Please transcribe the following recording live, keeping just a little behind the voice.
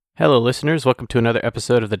Hello, listeners. Welcome to another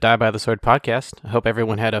episode of the Die by the Sword podcast. I hope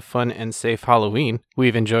everyone had a fun and safe Halloween.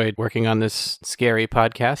 We've enjoyed working on this scary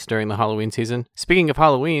podcast during the Halloween season. Speaking of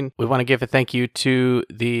Halloween, we want to give a thank you to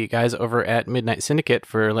the guys over at Midnight Syndicate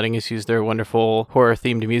for letting us use their wonderful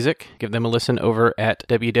horror-themed music. Give them a listen over at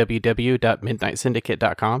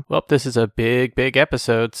www.midnightsyndicate.com. Well, this is a big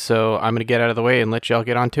episode, so I'm going to get out of the way and let y'all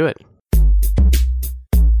get on to it.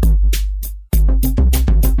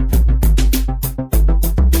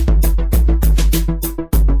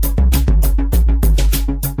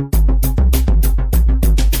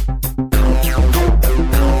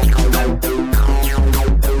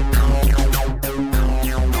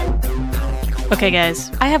 Okay, guys,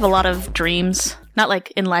 I have a lot of dreams. Not like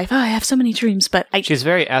in life, I have so many dreams, but She's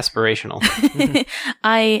very aspirational.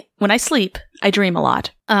 When I sleep, I dream a lot.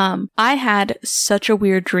 I had such a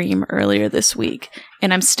weird dream earlier this week,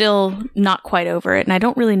 and I'm still not quite over it, and I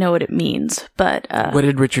don't really know what it means, but... what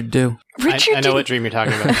did Richard do? I know what dream you're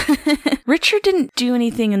talking about. Richard didn't do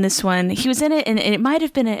anything in this one. He was in it, and it might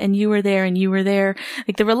have been and you were there, and you were there.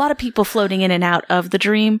 Like, there were a lot of people floating in and out of the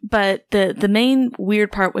dream, but the main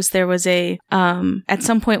weird part was there was at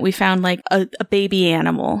some point we found, like, a baby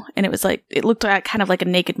animal, and it was like, it looked like kind of like a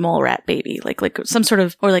naked mole rat baby, like some sort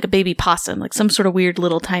of, or like a baby possum, like some sort of weird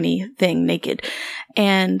little tiny thing naked.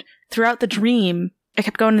 And throughout the dream, I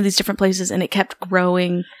kept going to these different places, and it kept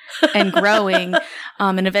growing and growing.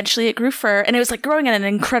 And eventually it grew fur, and it was like growing at an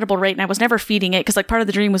incredible rate. And I was never feeding it because, like, part of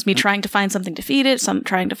the dream was me trying to find something to feed it,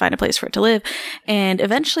 trying to find a place for it to live. And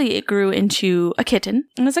eventually it grew into a kitten.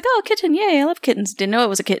 And I was like, oh, kitten. Yay. I love kittens. Didn't know it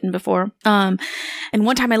was a kitten before. And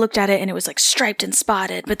one time I looked at it and it was like striped and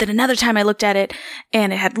spotted. But then another time I looked at it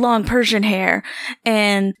and it had long Persian hair.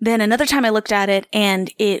 And then another time I looked at it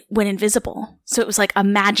and it went invisible. So it was like a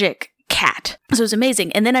magic cat. So it was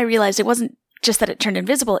amazing. And then I realized it wasn't just that it turned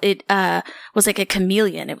invisible. It was like a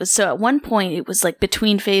chameleon. It was, so at one point it was like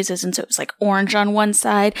between phases, and so it was like orange on one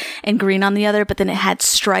side and green on the other, but then it had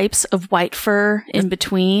stripes of white fur in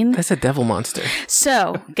between. That's a devil monster.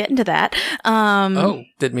 So getting to that.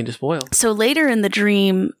 Didn't mean to spoil. So later in the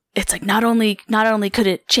dream, it's like not only could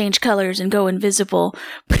it change colors and go invisible,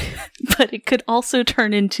 but it could also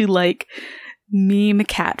turn into like meme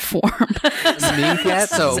cat form. Meme cat?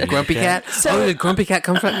 So Grumpy Cat? Did Grumpy Cat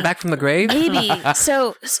come back from the grave? Maybe.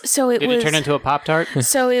 So it Did it turn into a Pop-Tart?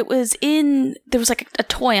 So it was there was like a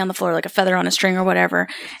toy on the floor, like a feather on a string or whatever.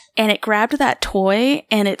 And it grabbed that toy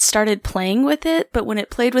and it started playing with it. But when it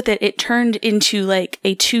played with it, it turned into like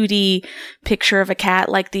a 2D picture of a cat,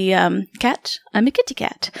 like the cat, I'm a kitty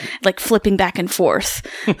cat, like flipping back and forth.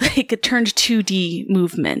 Like it turned 2D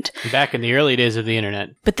movement. Back in the early days of the internet.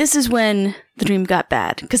 But this is when the dream got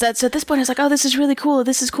bad. Because at this point I was like, oh, this is really cool.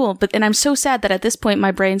 This is cool. And I'm so sad that at this point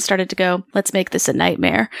my brain started to go, let's make this a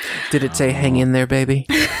nightmare. Did it say, hang in there, baby?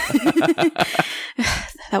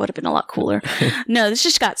 That would have been a lot cooler. No, this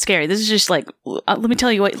just got scary. This is just like, let me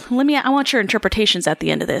tell you what, I want your interpretations at the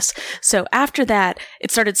end of this. So after that,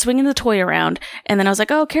 it started swinging the toy around, and then I was like,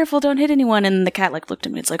 oh, careful, don't hit anyone. And the cat like looked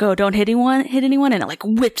at me. It's like, oh, don't hit anyone. And it like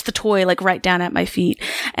whipped the toy like right down at my feet.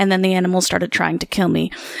 And then the animal started trying to kill me.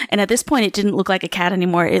 And at this point, it didn't look like a cat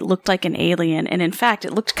anymore. It looked like an alien. And in fact,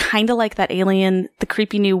 it looked kind of like that alien, the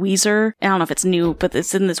creepy new Weezer. I don't know if it's new, but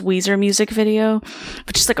it's in this Weezer music video,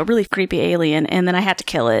 but just like a really creepy alien. And then I had to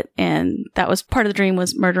kill it, and that was part of the dream,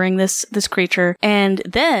 was murdering this creature. And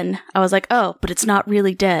then I was like, oh, but it's not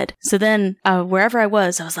really dead. So then wherever I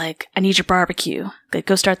was like, I need your barbecue. Like,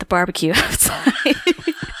 go start the barbecue outside.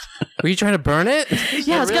 Were you trying to burn it?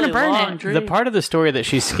 Yeah, I was gonna burn it. The part of the story that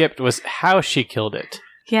she skipped was how she killed it.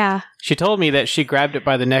 Yeah. She told me that she grabbed it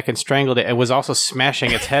by the neck and strangled it and was also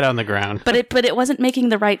smashing its head on the ground. But it wasn't making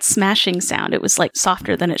the right smashing sound. It was like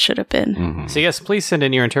softer than it should have been. Mm-hmm. So yes, please send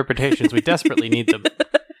in your interpretations. We desperately need them.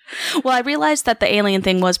 Well, I realized that the alien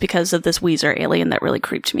thing was because of this Weezer alien that really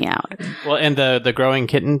creeped me out. Well, and the growing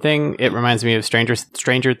kitten thing, it reminds me of Stranger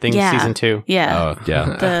Things Season 2. Yeah. Oh,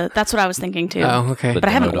 yeah. That's what I was thinking too. Oh, okay. But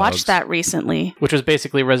I haven't watched that recently. Which was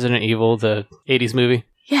basically Resident Evil, the 80s movie.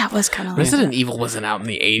 Yeah, it was kind of like Resident Evil wasn't out in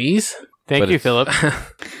the 80s. Thank you, Philip.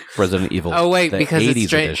 Resident Evil. Oh, wait, the because 80s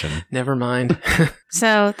it's edition. Never mind.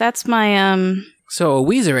 So that's my So a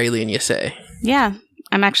Weezer alien, you say? Yeah,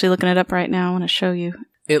 I'm actually looking it up right now. I want to show you.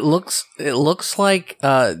 It looks like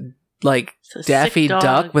Daffy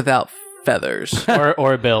Duck without feathers.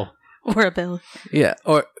 or a bill. Or a bill. Yeah,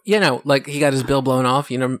 or like he got his bill blown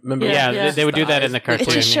off. You know, remember? Yeah. They would do that in the cartoon.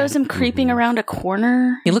 It just shows him creeping around a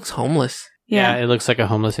corner. He looks homeless. Yeah, it looks like a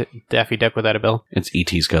homeless Daffy Duck without a bill. It's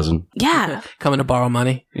E.T.'s cousin. Yeah. Coming to borrow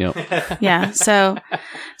money. Yep. Yeah. So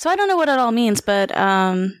I don't know what it all means, but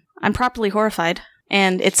I'm properly horrified.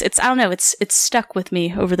 And it's I don't know, it's stuck with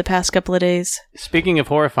me over the past couple of days. Speaking of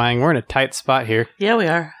horrifying, we're in a tight spot here. Yeah, we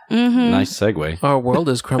are. Mm-hmm. Nice segue. Our world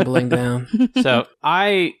is crumbling down. So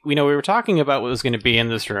we were talking about what was going to be in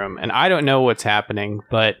this room, and I don't know what's happening,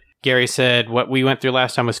 but Gary said what we went through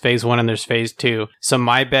last time was phase 1 and there's phase 2. So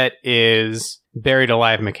my bet is buried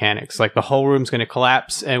alive mechanics. Like the whole room's going to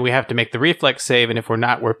collapse and we have to make the reflex save, and if we're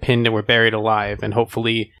not, we're pinned and we're buried alive, and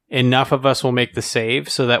hopefully enough of us will make the save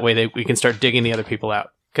so that way we can start digging the other people out.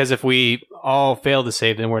 Because if we all fail to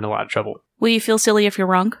save, then we're in a lot of trouble. Will you feel silly if you're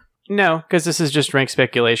wrong? No, because this is just rank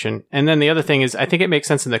speculation. And then the other thing is, I think it makes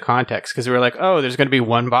sense in the context, because we're like, oh, there's going to be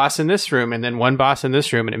one boss in this room and then one boss in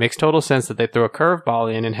this room, and it makes total sense that they throw a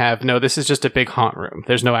curveball in and have, no, this is just a big haunt room.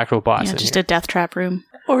 There's no actual boss in just here. a death trap room.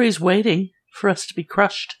 Or he's waiting for us to be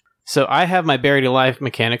crushed. So I have my buried alive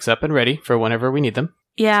mechanics up and ready for whenever we need them.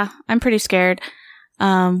 Yeah, I'm pretty scared.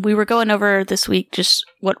 We were going over this week just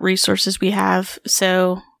what resources we have.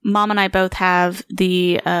 So Mom and I both have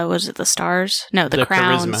the, was it the stars? No, the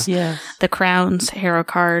crowns. Charisma. Yeah. The crowns hero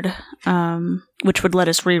card, which would let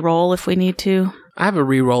us re-roll if we need to. I have a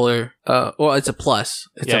reroller. Well, it's a plus.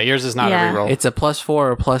 Yours is not Yeah. a reroll. It's a +4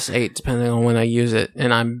 or +8, depending on when I use it.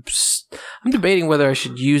 And I'm debating whether I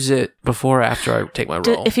should use it before or after I take my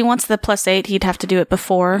roll. If he wants the +8, he'd have to do it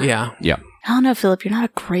before. Yeah. I don't know, Philip, you're not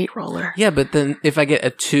a great roller. Yeah, but then if I get a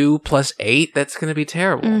 2 + 8, that's going to be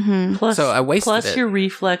terrible. Mm-hmm. Plus, So I wasted plus it. your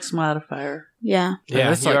reflex modifier. Yeah. Yeah,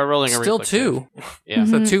 that's you are rolling a still reflex 2. Yeah.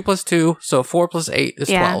 So 2 + 2, so 4 + 8 is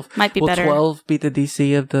Yeah, 12. might be Will better. 12 be the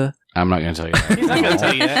DC of the... I'm not going to tell you that. He's not going to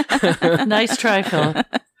tell you that. Nice try, Philip.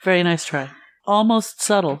 Very nice try. Almost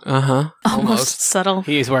subtle. Uh-huh. Almost subtle.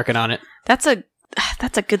 He's working on it. That's a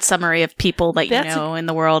good summary of people that you That's know in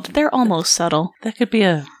the world. They're almost subtle. That could be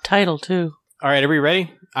a title, too. All right, are we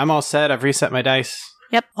ready? I'm all set. I've reset my dice.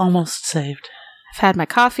 Almost saved. I've had my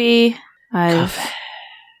coffee. I've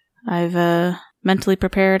mentally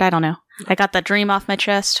prepared. I don't know. I got that dream off my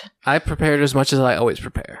chest. I prepared as much as I always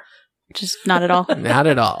prepare. Just not at all. Not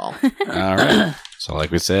at all. All right. So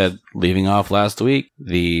like we said, leaving off last week,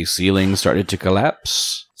 the ceiling started to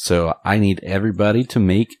collapse. So I need everybody to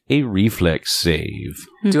make a reflex save.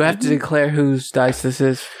 Do I have to declare whose dice this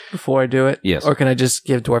is before I do it? Yes. Or can I just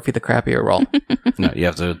give Dorothy the crappier roll? No, you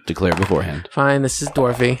have to declare beforehand. Fine, this is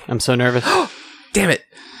Dorothy. I'm so nervous. Damn it.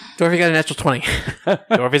 Dorothy got a natural 20.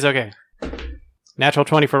 Dorothy's okay. Natural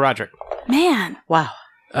 20 for Roderick. Man. Wow.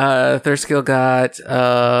 Third skill got,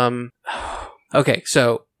 okay,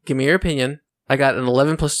 so give me your opinion. I got an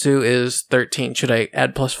 11 + 2 is 13. Should I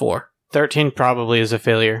add +4? 13 probably is a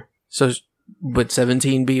failure. So would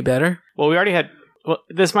 17 be better? Well, we already had... Well,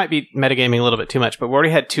 this might be metagaming a little bit too much, but we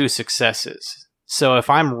already had 2 successes. So if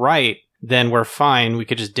I'm right, then we're fine. We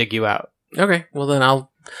could just dig you out. Okay, well then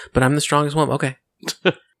but I'm the strongest one. Okay.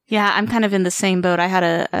 Yeah, I'm kind of in the same boat. I had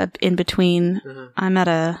a in between. I'm at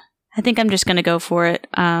I think I'm just going to go for it.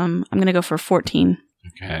 I'm going to go for 14.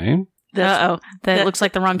 Okay. Uh-oh. That that- looks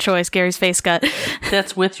like the wrong choice. Gary's face got.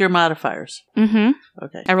 That's with your modifiers. Mm-hmm.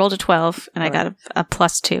 Okay. I rolled a 12, and I All got a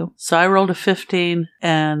 +2. So I rolled a 15,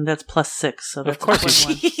 and that's +6. So that's Of course a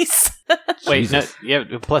you 21. Jeez. Wait, no, you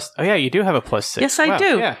have a plus... Oh, yeah, you do have a +6. Yes, I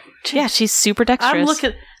do. Yeah. Yeah, she's super dexterous. I'm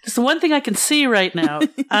looking. It's the one thing I can see right now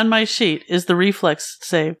on my sheet is the reflex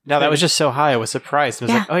save. No, that was just so high. I was surprised. I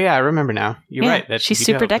was Yeah. like, oh, yeah, I remember now. You're Yeah, right. That she's you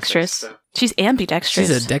do super have a +6, dexterous. so. She's ambidextrous.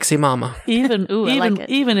 She's a Dexy mama. Even Ooh, I like it.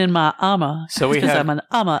 even in my AMA. So we because have- I'm an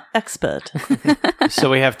AMA expert. So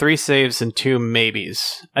we have 3 saves and 2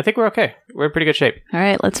 maybes. I think we're okay. We're in pretty good shape. All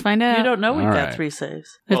right, let's find out. You don't know we've All got right. 3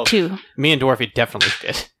 saves. We have Well, 2. Me and Dorothy definitely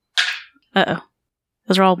did. Uh-oh.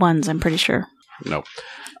 Those are all 1s, I'm pretty sure. Nope.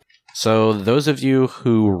 So those of you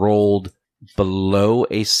who rolled below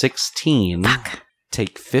a 16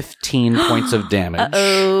 take 15 points of damage.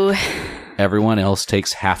 Uh-oh. Everyone else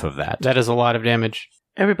takes half of that. That is a lot of damage.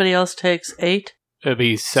 Everybody else takes 8. It would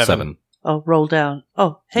be 7. Oh, roll down.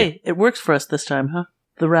 Oh, hey, it works for us this time, huh?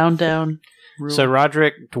 The round down rule. So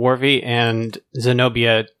Roderick, Dwarvy, and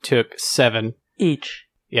Zenobia took 7. Each.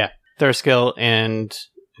 Thurskill and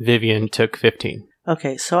Vivian took 15.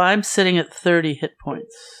 Okay, so I'm sitting at 30 hit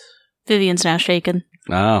points. Vivian's now shaken.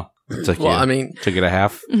 Oh. Took Well, you, I mean, took it a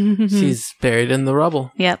half. she's buried in the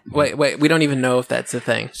rubble. Yep. Wait, we don't even know if that's a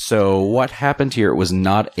thing. So what happened here was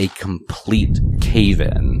not a complete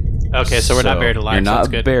cave-in. Okay, so we're not buried alive. You're so that's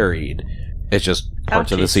not good. buried. It's just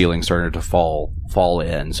parts of the Ouchies. ceiling started to fall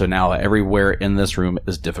in. So now everywhere in this room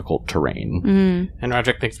is difficult terrain. Mm. And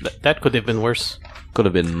Roderick thinks that could have been worse. Could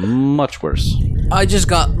have been much worse. I just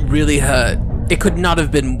got really hurt. It could not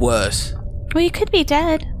have been worse. Well, you could be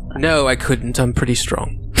dead. No, I couldn't. I'm pretty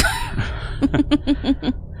strong.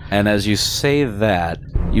 And as you say that,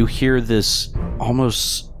 you hear this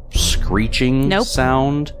almost screeching Nope.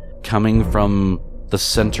 sound coming from the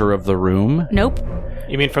center of the room. Nope.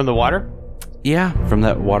 You mean from the water? Yeah, from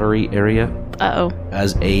that watery area. Uh-oh.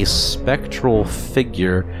 As a spectral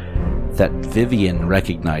figure that Vivian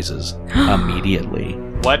recognizes immediately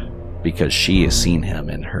What? because she has seen him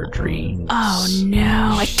in her dreams. Oh,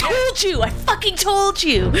 no. I told you. I fucking told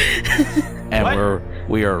you. And What?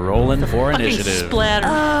 we are rolling for Fucking initiative. splatter.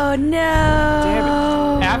 Oh, no.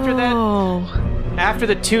 Damn it. After that- After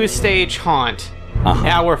the 2-stage haunt, Uh-huh.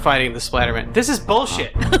 now we're fighting the Splatterman. This is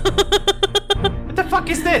bullshit. What the fuck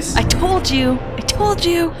is this? I told you. I told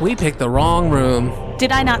you. We picked the wrong room.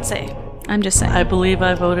 Did I not say? I'm just saying. I believe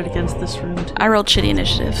I voted against this room too. I rolled shitty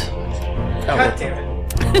initiative. God damn it.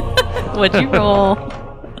 What'd you roll?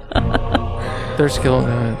 Third skill.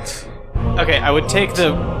 That's Okay, I would take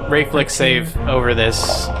the reflex save over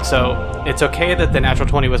this. So it's okay that the natural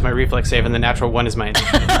 20 was my reflex save and the natural 1 is my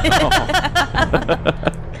initiative.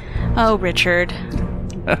 Oh, Richard.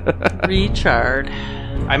 Rechard.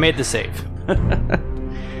 I made the save.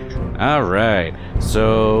 All right.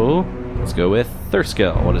 So let's go with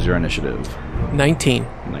Thurskill. What is your initiative? 19.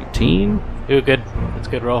 19. Ooh, good. That's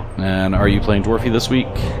a good roll. And are you playing Dwarfy this week?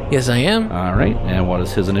 Yes, I am. All right. And what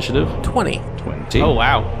is his initiative? 20. 20. Oh,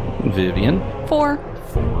 wow. Vivian. 4.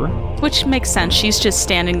 4. Which makes sense. She's just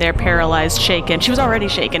standing there paralyzed, shaken. She was already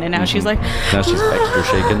shaken, and now she's like, Now she's extra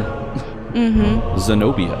shaken. mm-hmm.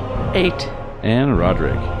 Zenobia. 8. And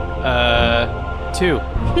Roderick. 2.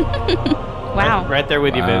 Wow. Right there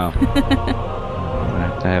with you, Wow. Viv.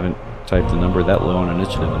 I haven't typed a number that low on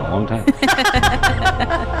initiative in a long time.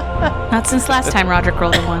 Not since last time Roderick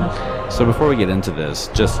rolled a 1. So before we get into this,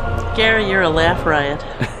 just Gary, you're a laugh riot.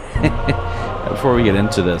 before we get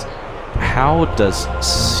into this, how does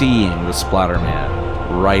seeing the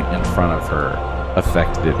Splatterman right in front of her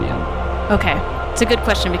affect Vivian? Okay. It's a good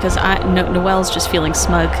question because Noelle's just feeling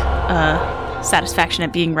smug satisfaction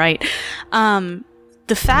at being right.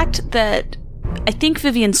 The fact that I think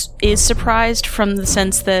Vivian is surprised from the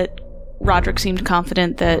sense that Roderick seemed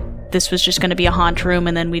confident that this was just going to be a haunt room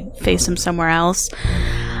and then we'd face him somewhere else.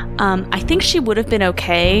 I think she would have been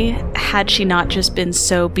okay had she not just been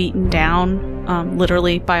so beaten down,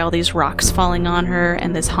 literally by all these rocks falling on her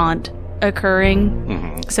and this haunt occurring.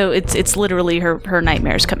 Mm-hmm. So it's literally her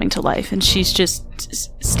nightmares coming to life, and she's just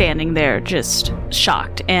standing there, just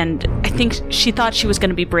shocked. And I think she thought she was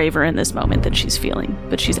going to be braver in this moment than she's feeling,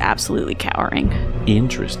 but she's absolutely cowering,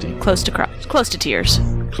 Interesting. close to tears.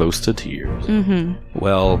 Close to tears. Mm-hmm.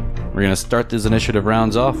 Well, we're gonna start this initiative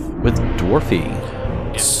rounds off with Dwarfy.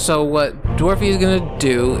 So what Dwarfy is going to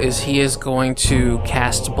do is he is going to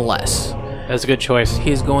cast Bless. That's a good choice.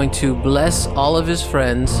 He is going to bless all of his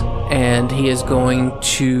friends, and he is going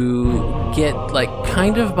to get, like,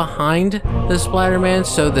 kind of behind the Splatterman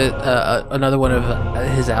so that another one of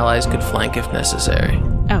his allies could flank if necessary.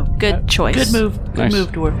 Oh, good choice. Good move. Good Nice.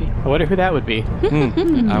 move, Dwarfy. I wonder who that would be.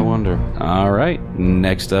 I wonder. All right.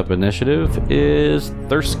 Next up initiative is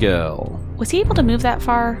Thurskill. Was he able to move that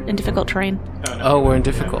far in difficult terrain? Oh, we're in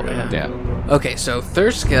difficult. Yeah. Okay, so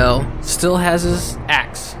Thurskill still has his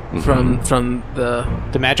axe from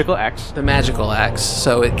The magical axe. the magical axe,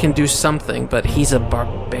 so it can do something, but he's a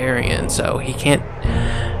barbarian, so he can't.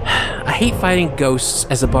 I hate fighting ghosts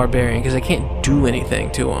as a barbarian because I can't do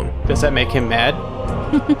anything to them. Does that make him mad?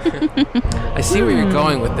 I see where you're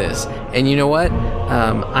going with this, and you know what?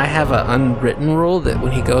 I have an unwritten rule that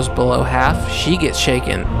when he goes below half, she gets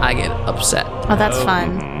shaken, I get upset. Oh, that's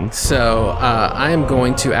fun. So I am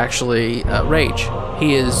going to actually rage.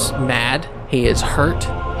 He is mad. He is hurt.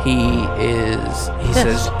 He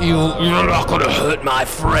says, You're not gonna hurt my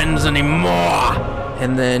friends anymore.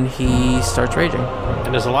 And then he starts raging.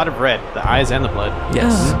 And there's a lot of red, the eyes and the blood.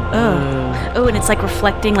 Yes. Oh, and it's like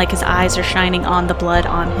reflecting, like his eyes are shining on the blood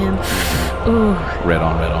on him. Ooh. Red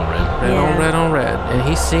on red on red. Red on Yeah. red on red. And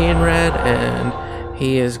he's seeing red, and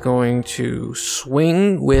he is going to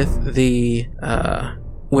swing with the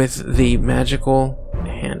magical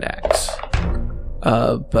hand axe.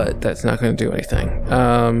 But that's not going to do anything.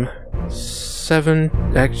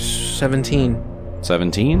 17.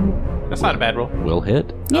 17 That's not a bad roll. will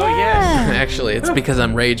hit. Oh, yes. Actually, it's because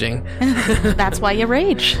I'm raging. That's why you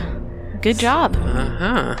rage. Good job.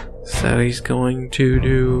 Uh-huh. So he's going to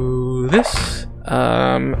do this.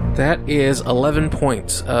 That is 11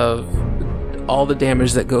 points of all the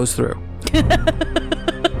damage that goes through.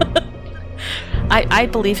 I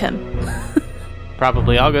believe him.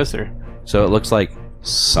 Probably all goes through. So it looks like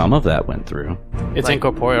some of that went through. It's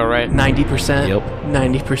incorporeal, right? 90%? Yep.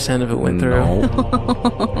 90% of it went through.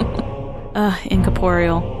 No.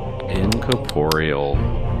 Incorporeal. Incorporeal.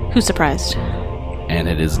 Who's surprised? And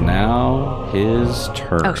it is now his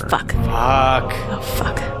turn. Oh, fuck. Fuck. Oh,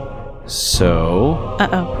 fuck. So,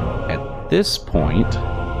 Uh-oh. at this point,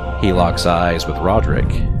 he locks eyes with Roderick.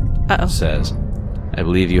 Uh-oh. Says, I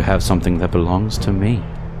believe you have something that belongs to me.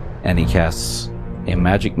 And he casts a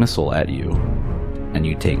magic missile at you. And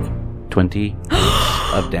you take 20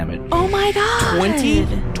 of damage. Oh my god!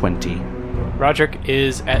 20. Roderick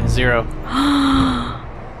is at 0.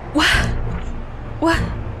 What?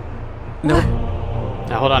 Nope.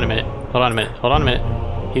 Now hold on a minute.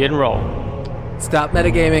 He didn't roll. Stop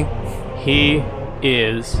metagaming. He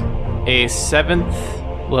is a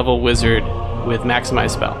 7th level wizard with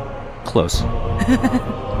maximize spell. Close.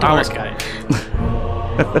 Almost got it.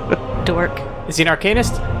 Dork. Is he an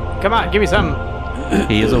arcanist? Come on, give me some.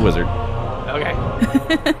 He is a wizard. Okay.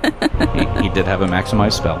 He did have a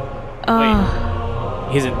maximized spell. Oh.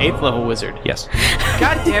 He's an 8th level wizard. Yes.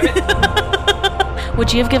 God damn it.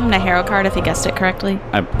 Would you have given him a hero card if he guessed it correctly?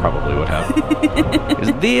 I probably would have.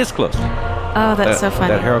 It's this close. Oh, that's so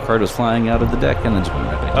funny. That hero card was flying out of the deck and then just went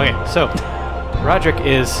right back. Okay, so Roderick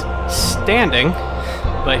is standing,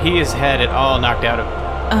 but he has had it all knocked out of him.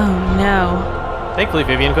 Oh, no. Thankfully,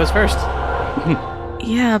 Vivian goes first.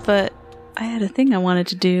 Yeah, but I had a thing I wanted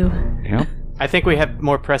to do. Yeah. I think we have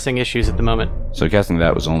more pressing issues at the moment. So casting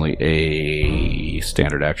that was only a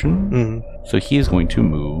standard action. Mm-hmm. So he is going to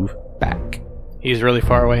move back. He's really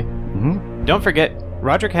far away. Mm-hmm. Don't forget,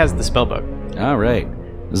 Roderick has the spellbook. All right.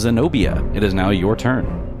 Zenobia, it is now your turn.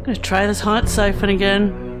 I'm going to try this haunt siphon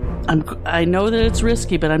again. I know that it's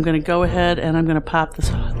risky, but I'm going to go ahead and I'm going to pop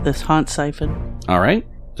this haunt siphon. All right.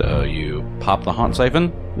 So you pop the haunt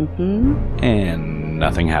siphon, Mm-hmm. and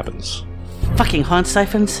nothing happens. Fucking haunt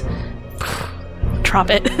siphons. Drop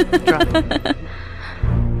it. Drop it.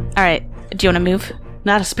 All right. Do you want to move?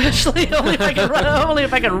 Not especially. Only if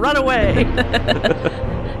I can run away.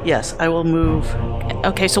 Yes, I will move.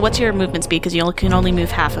 Okay, so what's your movement speed? Because you can only move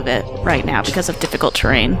half of it right now because of difficult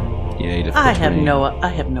terrain. Yay, difficult I have terrain. no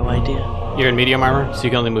idea. You're in medium armor, so you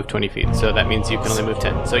can only move 20 feet. So that means you can only move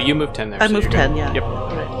 10. So you move 10 there. I so moved you're good. 10, yeah. Yep.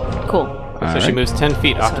 Right. Cool. So she moves 10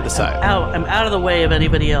 feet off to the side. I'm out of the way of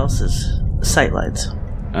anybody else's sightlines.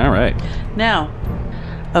 All right. Now,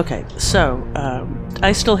 okay, so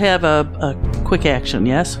I still have a quick action,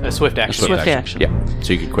 yes? A swift action. Swift action. Yeah.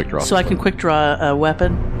 So you can quick draw. So I can quick draw a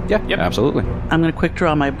weapon. Yeah. Yep. Absolutely. I'm going to quick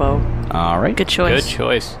draw my bow. All right. Good choice. Good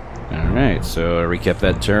choice. All right, so recap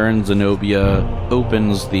that turn. Zenobia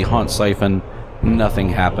opens the haunt siphon. Nothing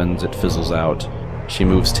happens. It fizzles out. She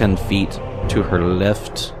moves 10 feet to her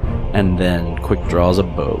left and then quick draws a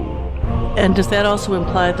bow. And does that also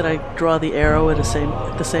imply that I draw the arrow at the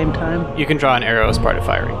same time? You can draw an arrow as part of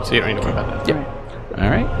firing, so you don't need to worry about that. Right. All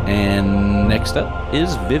right, and next up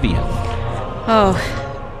is Vivian. Oh,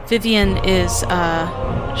 Vivian is,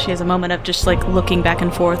 she has a moment of just like looking back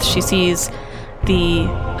and forth. She sees the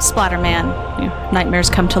Splatterman, nightmares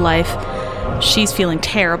come to life. She's feeling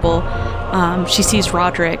terrible. She sees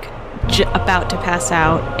Roderick about to pass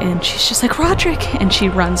out, and she's just like, Roderick! And she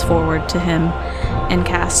runs forward to him and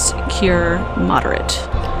casts Cure Moderate.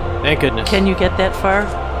 Thank goodness. Can you get that far?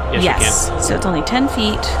 Yes, you can. So it's only 10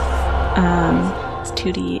 feet. It's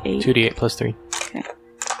 2d8. 2d8 plus 3. Okay.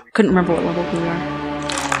 Couldn't remember what level we are.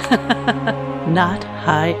 Not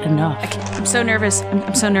high enough. I'm so nervous.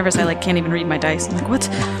 I'm so nervous I can't even read my dice. I'm like, what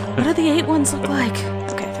do the 8 ones look like?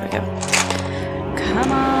 Okay, there we go.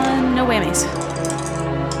 Come on, no whammies.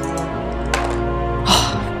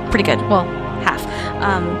 Pretty good. Well, half.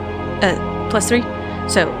 Plus 3.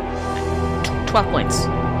 So 12 points.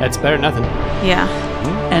 That's better than nothing. Yeah.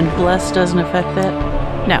 And bless doesn't affect that?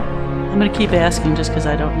 No. I'm going to keep asking just because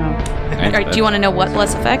I don't know. All right, do you want to know what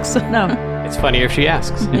bless affects? No. It's funnier if she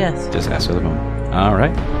asks. Yes. Just ask her the moment. All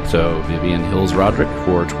right, so Vivian heals Roderick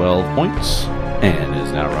for 12 points, and it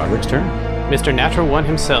is now Roderick's turn. Mr. Natural One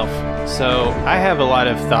himself. So I have a lot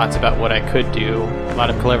of thoughts about what I could do, a lot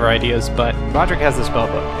of clever ideas, but Roderick has the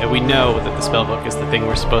spellbook, and we know that the spellbook is the thing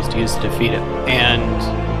we're supposed to use to defeat it. And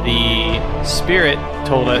the spirit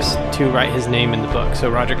told us to write his name in the book. So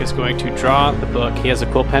Roderick is going to draw the book. He has a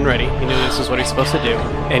quill pen ready. He knew this is what he's supposed to do.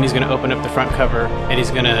 And he's going to open up the front cover, and he's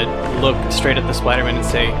going to look straight at the Splatterman and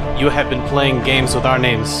say, "You have been playing games with our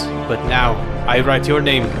names, but now I write your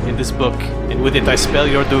name in this book, and with it I spell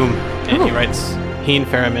your doom." And he writes Heen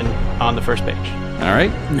Ferriman on the first page. All right,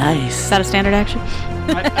 Is Nice. that a standard action?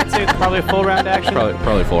 I'd say it's probably a full round action.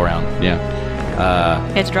 probably full round. Yeah.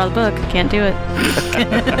 You have to draw the book. Can't do it.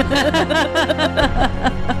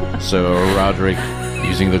 So Roderick,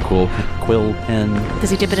 using the quill pen. Does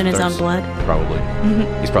he dip it in his own blood? Probably.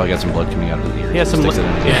 He's probably got some blood coming out of his ear. He has some Sticks it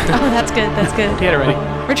in his ear. Yeah. Oh, that's good. That's good. He had it ready.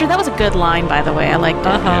 Richard, that was a good line, by the way. I liked it.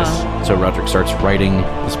 Yes. So Roderick starts writing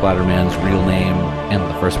the Splatterman's real name and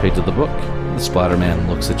the first page of the book. The Splatterman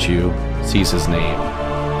looks at you, sees his name,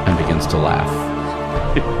 and begins to laugh.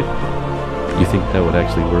 You think that would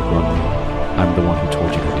actually work on me? I'm the one who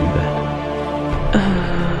told you to do that.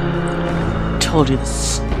 Told you the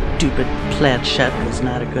stupid planchette was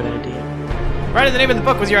not a good idea. Writing the name of the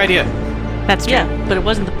book was your idea. That's true. Yeah, but it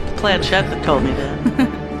wasn't the planchette that told me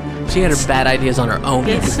that. She had her bad ideas on her own.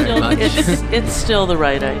 It's Thank you very still, much. it's still the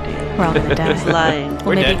right idea. We're all gonna die. He's lying.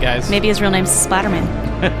 We're maybe, dead, guys. Maybe his real name's Splatterman.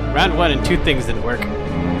 Round 1 and 2 things didn't work.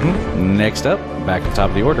 Next up, back at the top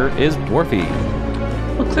of the order, is Dwarfy.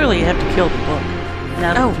 Well, clearly you have to kill the book.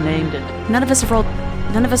 Now that Oh. you've named it. None of us have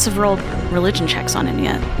rolled religion checks on him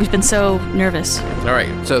yet. We've been so nervous. All right.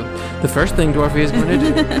 So the first thing Dwarfy is going to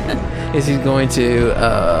do is he's going to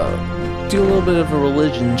do a little bit of a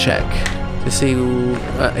religion check to see.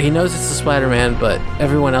 He knows it's the Spider-Man, but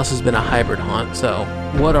everyone else has been a hybrid haunt. So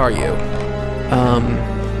what are you?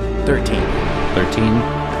 13. 13,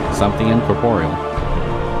 something incorporeal.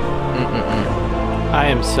 I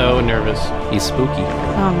am so nervous. He's spooky.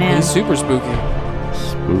 Oh man, He's super spooky.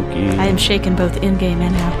 Spooky. I am shaken both in game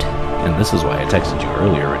and out. And this is why I texted you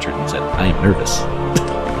earlier, Richard, and said, I am nervous.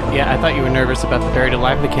 Yeah, I thought you were nervous about the buried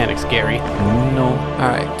alive mechanics, Gary. No. All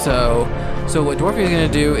right. So what Dwarfy is going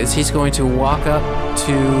to do is he's going to walk up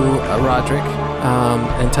to Roderick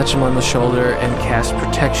and touch him on the shoulder and cast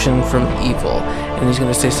protection from evil. And he's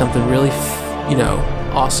going to say something really,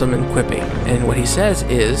 awesome and quippy. And what he says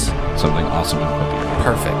is Something awesome and quippy.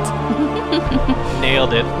 perfect.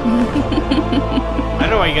 Nailed it. I don't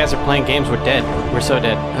know why you guys are playing games. We're dead. We're so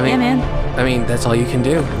dead. I mean, Yeah, man. I mean, that's all you can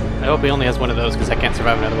do. I hope he only has one of those because I can't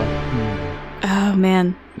survive another one. Oh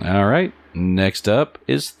man. All right. Next up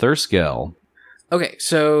is Thurskell. Okay,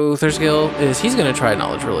 so Thurskill he's going to try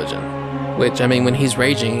knowledge religion. Which, I mean, when he's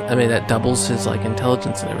raging, that doubles his,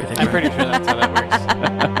 intelligence and everything. I'm pretty sure that's how that works.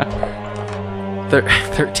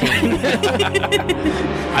 13.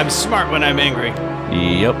 I'm smart when I'm angry.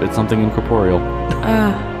 Yep, it's something incorporeal.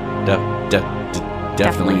 Definitely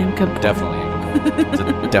Definitely. incorporeal.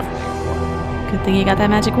 Definitely. Definitely. Good thing you got that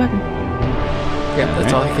magic weapon. Yeah,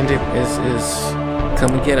 that's all he can do is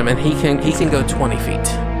come and get him, and he can go 20 feet.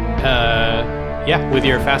 Yeah, with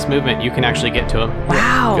your fast movement, you can actually get to him.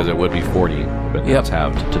 Wow. Because it would be 40, but Yep. it's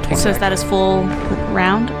halved to 20. So is that his full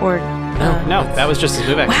round or? No, that was just his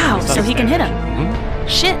move action. Wow. It's not So his he can hit damage. him.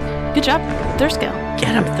 Shit. Good job, Thurskill. Get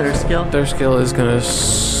him, Thurskill. Thurskill is gonna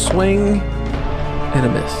swing and a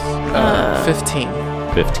miss. 15.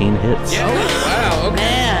 15 hits. Oh wow! Okay.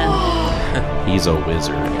 Man. He's a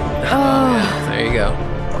wizard. Oh. There you go.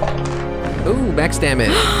 Ooh, max damage.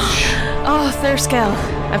 Oh, Thurskill.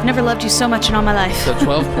 I've never loved you so much in all my life. So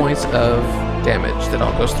 12 points of damage that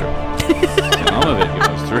all goes through. Some of it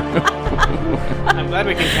goes through. I'm glad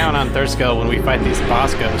we can count on Thurskill when we fight these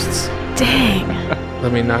boss ghosts. Dang.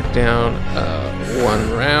 Let me knock down one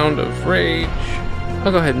round of rage.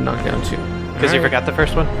 I'll go ahead and knock down 2. Because you forgot the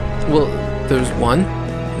first one? Well, there's 1.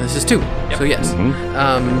 And this is 2. So yes.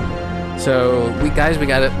 So we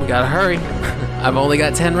gotta hurry. I've only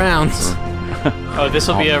got 10 rounds. Oh, this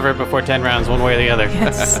will be over before 10 rounds, one way or the other.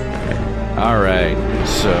 Yes. All right.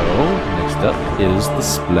 So next up is the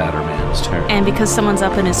Splatterman's turn. And because someone's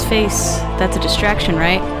up in his face, that's a distraction,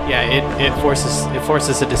 right? Yeah, it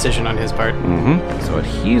forces a decision on his part. So what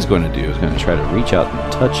he's going to do is going to try to reach out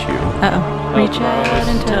and touch you. Uh-oh. Reach out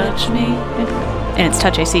and touch me. And it's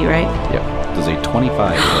touch AC, right? Yep. Does a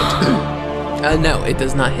 25 hit? No, it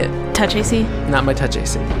does not hit. Touch AC? Not my touch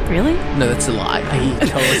AC. Really? No, that's a lie. He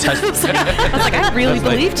totally touched me. I was like, I really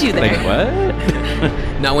believed you there. Like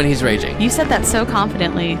what? Not when he's raging. You said that so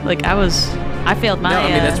confidently. Like I failed my. No, I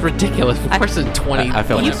mean that's ridiculous. Of course, a 20. I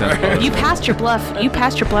felt like sense motive. You passed your bluff. You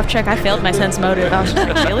passed your bluff check. I failed my sense motive. I was just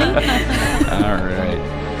like, really? All right.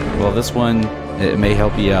 Well, this one, it may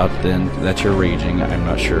help you out then. That's your raging. I'm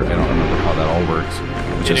not sure. I don't remember how that all works.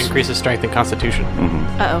 It increases strength and constitution.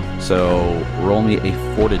 Uh-oh. So roll me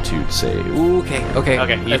a fortitude save. Okay.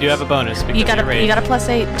 Okay, you do have a bonus because You got of your a rage.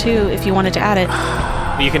 +8 too if you wanted to add it.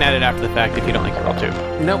 But you can add it after the fact if you don't like your roll too.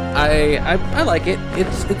 Nope. I like it.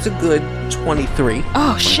 It's a good 23.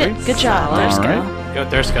 Oh shit! Good job, All Thurskill. right. Go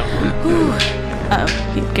Thurskill.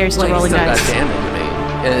 Uh-oh. Gary's still Like, rolling still got dice. damage. I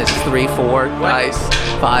mean, and it's 3, 4 dice,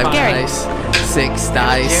 5 Gary. dice, 6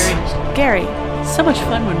 dice. Gary. So much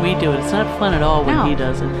fun when we do it. It's not fun at all when No. he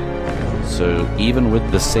does it. So even with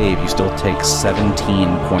the save, you still take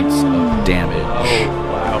 17 points of damage Oh,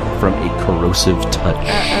 wow. from a corrosive touch.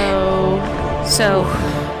 Uh-oh. So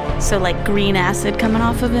like green acid coming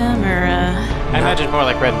off of him, or I imagine more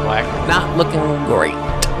like red and black. Not looking great.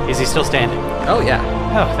 Is he still standing? Oh, yeah.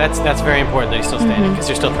 Oh, that's very important that he's still standing, because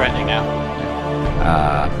you're still threatening now.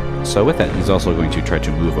 So with that, he's also going to try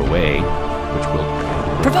to move away, which will...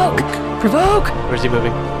 provoke. Where's he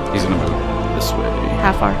moving? He's going to move this way.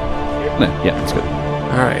 How far? Yeah, that's good.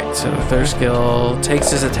 All right, so Thurskill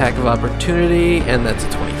takes his attack of opportunity, and that's a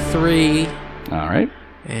 23. All right.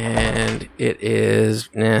 And it is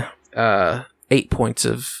 8 points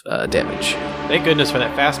of damage. Thank goodness for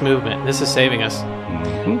that fast movement. This is saving us.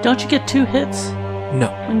 Don't you get 2 hits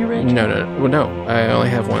No. when you're raging? No. Well, no. I only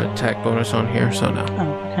have 1 attack bonus on here, so no.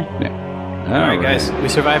 Oh, okay. All All right, guys, we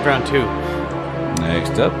survived round 2.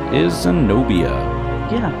 Next up is Zenobia.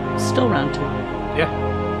 Yeah, still round 2. Yeah.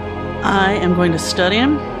 I am going to study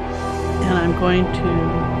him, and I'm going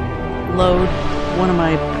to load one of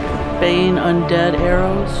my Bane undead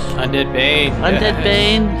arrows. Undead Bane. Undead yes.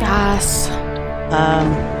 Bane. Yes.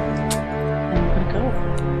 And I'm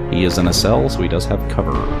gonna go. He is in a cell, so he does have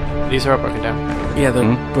cover. These are all broken down. Yeah,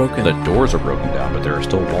 they're broken. The doors are broken down, but there are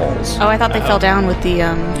still walls. Oh, I thought they fell down with the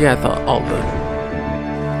Yeah, I thought all the...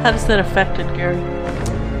 How does that affect it, Gary?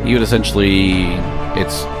 You would essentially...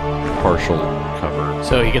 It's partial cover.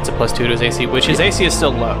 So he gets a +2 to his AC, which his AC is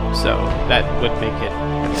still low, so that would make it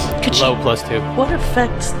low +2. What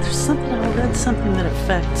affects? There's something I read something that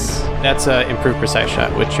affects. That's improved precise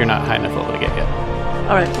shot, which you're not high enough level to get yet.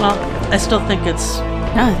 All right. Well, I still think it's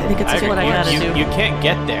No, I think it's a I good what I agree. gotta you, do. you can't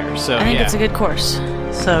get there, so I think yeah. it's a good course.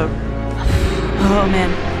 so. Oh man.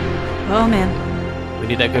 We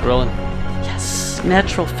need that good rolling. Yes,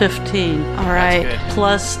 natural 15 All right. Good.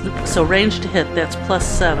 plus. So range to hit. That's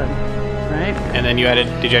 +7, right? And then you added,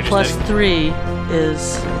 did you add your steady? +3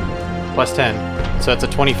 is +10. So it's a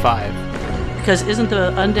 25 because isn't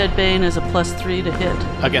the undead bane is a +3 to hit?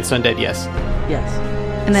 against undead, yes. Yes.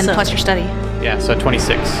 And then So- plus your study. Yeah, so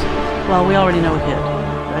 26. Well, we already know it hit,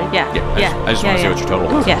 right? Yeah. I just want to see what your total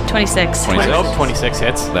was. Yeah, 26. 26. Oh, 26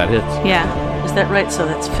 hits. That hits. Yeah. Is that right? So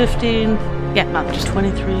that's 15. Yeah, not just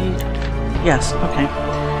 23. Yes, okay.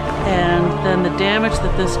 And then the damage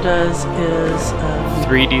that this does is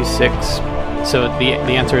 3d6. So the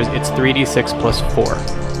answer is it's 3d6 plus 4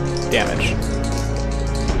 damage.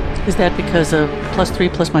 that because of +3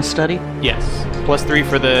 plus my study? Yes. +3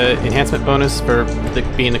 for the enhancement bonus for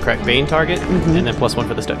being the correct Bane target, and then +1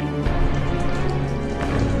 for the study.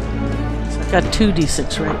 So I've got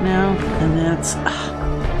 2d6 right now, and that's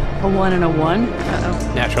a 1 and a 1.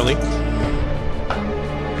 Uh-oh. Naturally.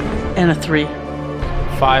 And a 3.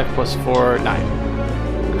 5 plus 4, 9.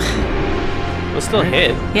 Well, still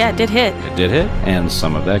hit. Yeah, it did hit. It did hit, and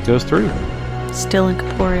some of that goes through. Still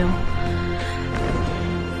incorporeal.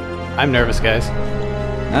 I'm nervous, guys.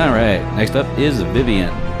 All right. Next up is Vivian.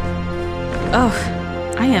 Oh,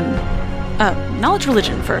 I am. Knowledge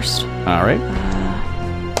religion first. All right.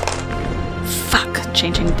 Fuck.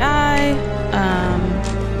 Changing die.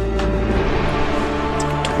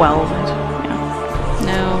 12. Yeah.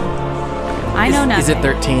 No. I know nothing. Is it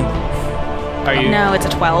 13? Are you No, it's a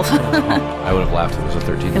 12. I would have laughed if it was a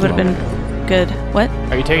 13. It as would have well. been good. What?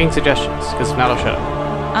 Are you taking suggestions? Because if not, I'll shut up.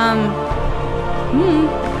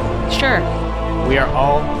 Sure. We are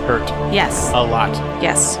all hurt Yes. a lot.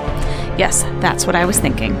 Yes. Yes, that's what I was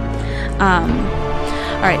thinking.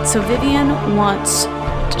 All right, so Vivian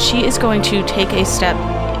she is going to take a step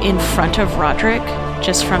in front of Roderick,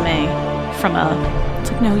 just from a, it's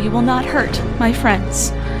like, no, you will not hurt my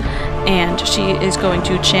friends. And she is going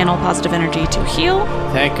to channel positive energy to heal.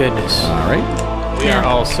 Thank goodness. All right. We are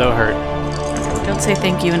all so hurt. Don't say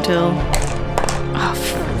thank you until,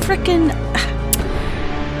 frickin',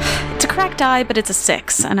 it's a cracked die, but it's a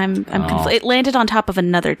 6, and I'm it landed on top of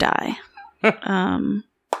another die.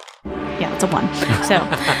 Yeah, it's a 1. So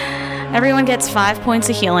everyone gets 5 points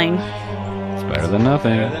of healing. It's better than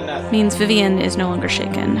nothing. Means Vivian is no longer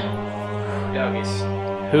shaken. Doggies.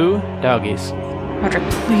 Who? Doggies. Roderick,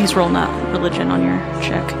 please roll not religion on your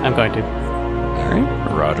check. I'm going to. All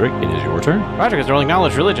right. Roderick, it is your turn. Roderick is rolling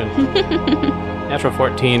knowledge religion. Natural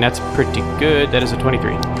 14, that's pretty good. That is a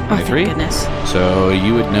 23. Oh, 23? thank goodness. So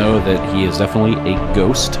you would know that he is definitely a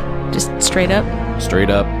ghost. Just straight up.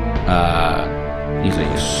 Straight up. He's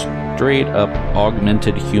a straight up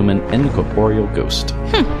augmented human incorporeal ghost.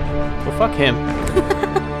 Well, fuck him.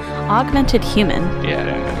 Augmented human. Yeah,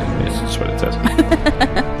 that's what it says.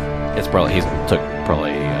 It's probably he took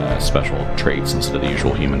special traits instead of the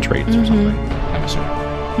usual human traits or something. I'm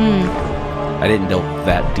assuming. I didn't delve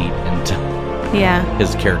that deep into Yeah.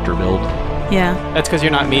 his character build. Yeah. That's because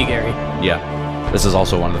you're not me, Gary. Yeah, this is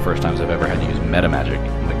also one of the first times I've ever had to use meta magic.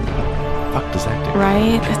 I'm like, fuck does that do?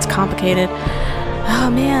 Right? It's complicated. Oh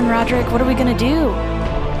man, Roderick, what are we gonna do?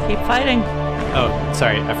 Keep fighting. Oh,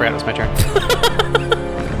 sorry, I forgot it was my turn.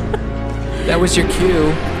 That was your cue.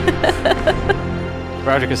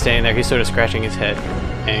 Roderick is standing there. He's sort of scratching his head,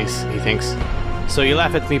 and he thinks, "So you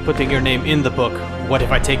laugh at me putting your name in the book. What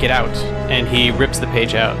if I take it out?" And he rips the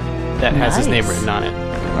page out that has his name Nice. written on it.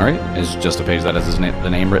 All right, it's just a page that has the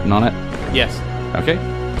name written on it. Yes. Okay.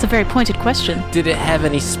 It's a very pointed question. Did it have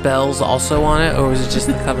any spells also on it, or was it just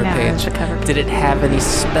the cover No, page? it's the cover. Did it have any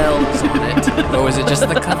spells on it, or was it just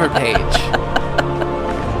the cover page?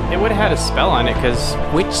 It would have had a spell on it because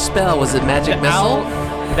Which spell was it? Magic missile?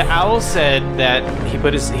 The owl said that he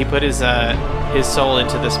put his soul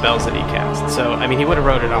into the spells that he cast. So I mean, he would have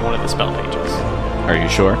wrote it on one of the spell pages. Are you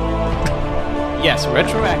sure? Yes,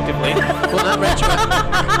 retroactively. Well, not retro.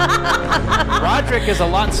 Roderick is a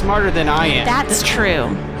lot smarter than I am. That's true.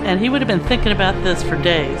 And he would have been thinking about this for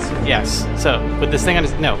days. Yes. So with this thing on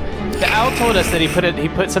his the owl told us that he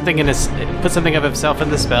put something of himself in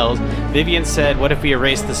the spells. Vivian said, "What if we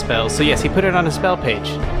erase the spells?" So yes, he put it on a spell page.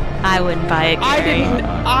 I wouldn't buy it, Gary.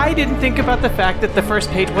 I didn't think about the fact that the first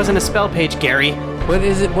page wasn't a spell page, Gary. What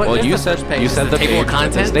is it? What Well, is you the said first page? you Is said it the table page of with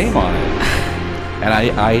contents. his name on it, and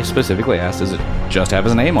I specifically asked, "Does it just have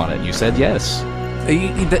his name on it?" You said yes.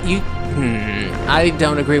 I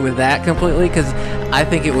don't agree with that completely because I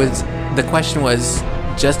think the question was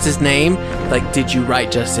just his name. Like, did you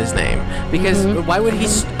write just his name? Because why would he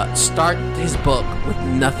start his book with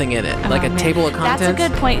nothing in it, like Oh, a man. table of contents? That's a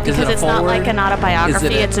good point Is it because a it's not like foreword? an autobiography.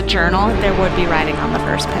 Is it a- It's a journal. There would be writing on the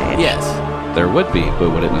first page. Yes. There would be,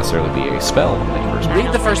 but would it necessarily be a spell on the first page?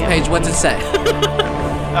 Read the first page. What's it say?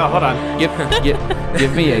 Oh, hold on.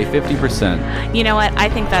 Give me a 50%. You know what? I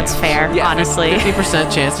think that's fair, Yeah, honestly. 50%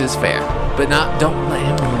 chance is fair, but don't let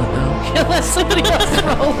him roll it though. Let somebody else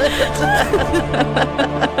roll it.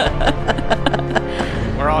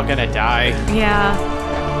 We're all gonna die. Yeah.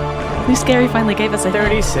 At least Gary finally gave us a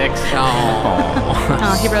 36. Oh.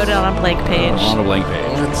 Oh, he wrote it on a blank page. On a blank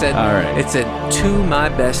page. It said, All right. It said, "To my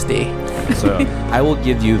bestie." So I will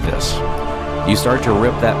give you this. You start to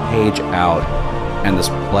rip that page out, and this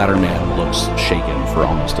Splatterman looks shaken for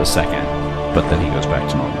almost a second, but then he goes back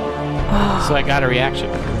to normal. So I got a reaction.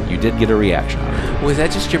 You did get a reaction out of it. Was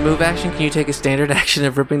that just your move action? Can you take a standard action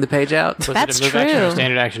of ripping the page out? Was That's it a move action or true.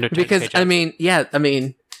 standard action to take the Because page out?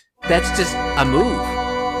 that's just a move.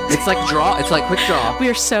 It's like quick draw. We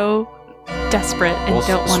are so desperate and Well,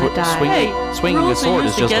 don't want to die. Hey, Swinging a rules are sword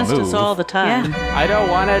is used just a against us move. all the time. I don't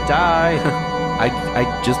want to die.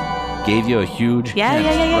 I just gave you a huge Yeah, hint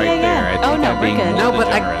yeah, yeah, right yeah, yeah. there. I think Oh, no, I'm we're being good. more No, than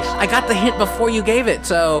but generous. I got the hint before you gave it,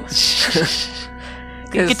 so.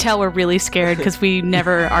 You could tell we're really scared because we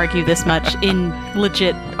never argue this much in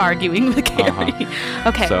legit arguing with Gary.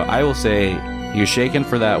 Okay. So I will say you're shaken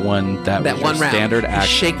for that one. That That was one your round. standard He's action.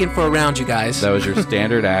 shaking for a round, you guys. That was your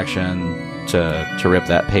standard action to rip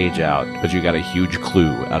that page out, but you got a huge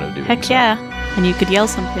clue out of doing Heck so. yeah. And you could yell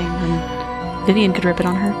something and Vivian could rip it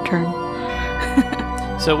on her turn.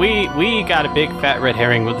 So we got a big fat red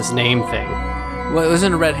herring with this name thing. Well, it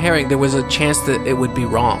wasn't a red herring. There was a chance that it would be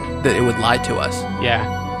wrong, that it would lie to us. Yeah.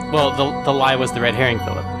 Well, the lie was the red herring,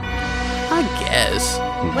 Philip. I guess.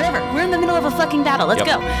 Whatever. We're in the middle of a fucking battle. Let's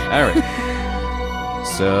Yep. go. All right.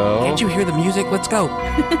 So Can't you hear the music? Let's go.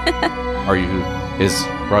 is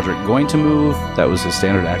Roderick going to move? That was his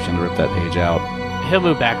standard action to rip that page out. He'll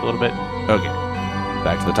move back a little bit. Okay.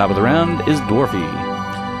 Back to the top of the round is Dwarfy.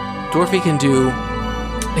 Dorothy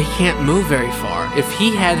he can't move very far. If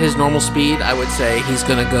he had his normal speed, I would say he's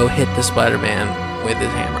gonna go hit the Spider-Man with his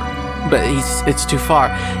hammer. But it's too far.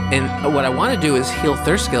 And what I want to do is heal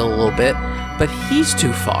Thurskill a little bit, but he's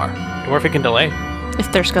too far. Dwarfy can delay. If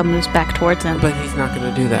Thurskill moves back towards him. But he's not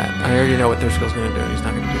gonna do that. I already know what Thurskill's gonna do, and he's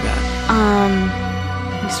not gonna do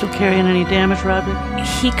that. You still carrying any damage, Roderick?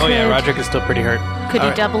 He could, Oh yeah, Roderick is still pretty hurt. could he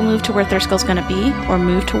Alright. double move to where Thurskill's going to be? Or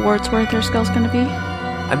move towards where Thurskill's going to be?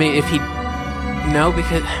 I mean, if he... No,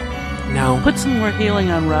 because... No. Put some more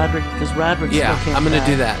healing on Roderick because Roderick Yeah, still can't I'm gonna die.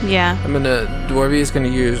 do that. Yeah. Dwarvy is gonna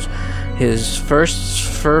use his first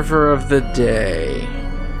fervor of the day.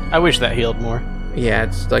 I wish that healed more. Yeah,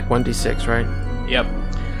 it's like 1d6, right? Yep.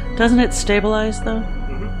 Doesn't it stabilize though?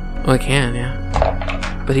 Well, it can,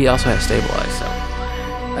 yeah. But he also has stabilize, so...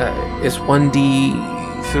 it's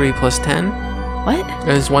 1d3 plus 10? What?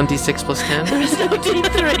 It's 1d6 plus 10? There's no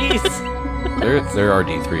D3s. There are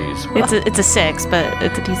D3s. It's a 6, but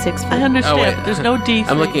it's a D6. I understand, Oh, wait. but there's no D3.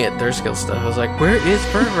 I'm looking at Thurskill stuff. I was like, where is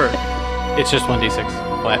fervor? It's just 1d6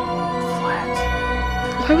 flat.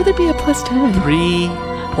 Flat. Why would there be a plus 10? 3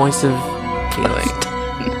 points of healing.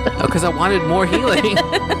 Oh, because I wanted more healing.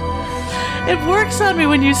 It works on me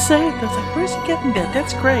when you say it. I was like, where's he getting that?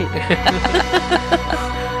 That's great.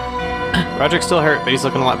 Roderick's still hurt, but he's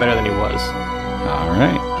looking a lot better than he was. All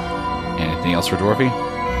right. Anything else for Dwarfy?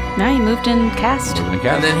 No, he moved and cast. Moving to And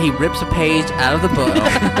cast? then he rips a page out of the book.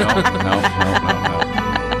 No.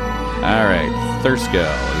 All right. Thurskill,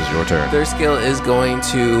 it is your turn. Thurskill is going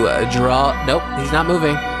to draw. Nope, he's not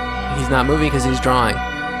moving. He's not moving because he's drawing.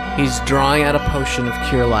 He's drawing out a potion of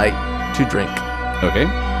Cure Light to drink. Okay.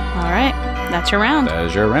 All right, that's your round. That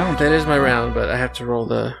is your round. That is my round, but I have to roll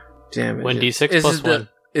the damage. 1d6 plus 1.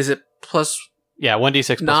 Is it plus Yeah, 1d6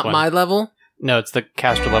 plus not 1. my level? No, it's the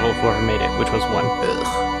caster level of whoever made it, which was 1.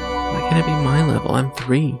 Ugh. Why can't it be my level? I'm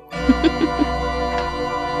 3.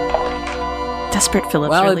 Desperate Philip's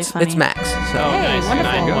Well, really it's funny. max. So Oh, Hey, nice.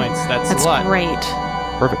 wonderful. 9 points. That's That's a lot. great.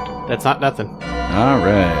 Perfect. That's not nothing. All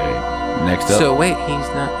right. Next up. So wait, he's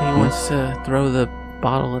not. He wants to throw the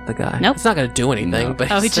bottle at the guy. Nope. It's not going to do anything. No.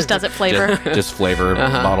 But Oh, he just does it flavor. just flavor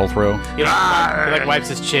Uh-huh. bottle throw. He like wipes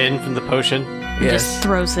his chin from the potion. He Yes. just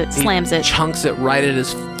throws it, He slams it. chunks it right at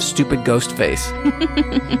his stupid ghost face.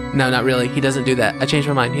 No, not really. He doesn't do that. I changed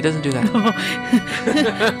my mind. He doesn't do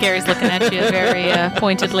that. Gary's looking at you very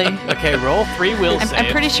pointedly. Okay, roll 3 will I'm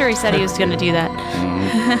save. pretty sure he said he was going to do that.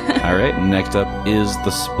 All right. Next up is the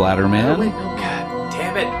Splatterman. Oh, God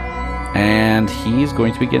damn it. And he's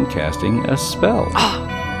going to begin casting a spell.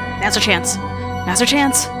 Now's our chance. Now's our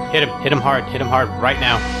chance. Hit him hard right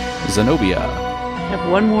now. Zenobia. I have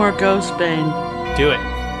one more Ghost Bane. Do it.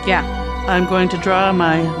 Yeah. I'm going to draw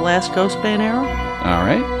my last Ghost Bane arrow. All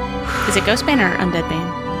right. Is it Ghost Bane or Undead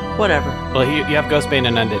Bane? Whatever. Well, you have Ghost Bane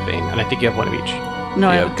and Undead Bane, and I think you have one of each. No,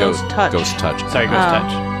 I You have Ghost Touch. Ghost Touch. Sorry, Ghost Oh.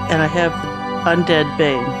 Touch. And I have Undead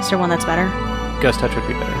Bane. Is there one that's better? Ghost Touch would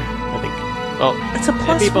be better, I think. Well, It's a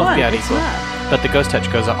plus be both one. bad It's equal. not. but the Ghost Touch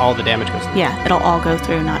goes, all the damage goes through. Yeah, it'll all go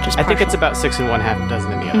through, not just I think it's partial. about 6 in one, half a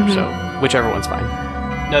dozen in the other, Mhm. so whichever one's fine.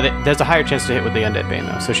 No, there's a higher chance to hit with the Undead Bane,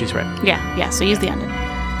 though, so she's right. Yeah, so use the Undead.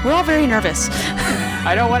 We're all very nervous.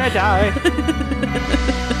 I don't want to die.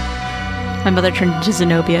 My mother turned into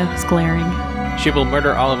Zenobia, is glaring. She will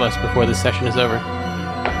murder all of us before this session is over.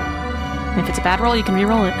 And if it's a bad roll, you can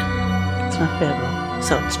re-roll it. It's not a bad roll.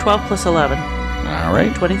 So it's 12 plus 11. All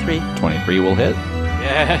right. 23. 23 will hit.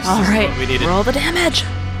 Yes. All this is right, what we needed. roll the damage.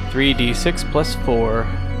 3d6 plus 4.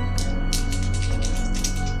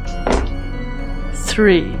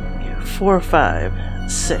 3, 4, 5,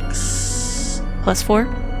 6, Plus 4.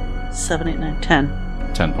 7, 8, 9,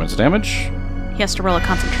 10. 10 points of damage. He has to roll a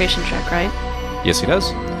concentration check, right? Yes, he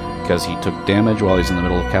does. Because he took damage while he's in the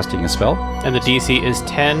middle of casting a spell. And the DC is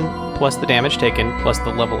 10 plus the damage taken plus the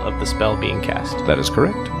level of the spell being cast. That is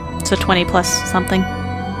correct. So 20 plus something.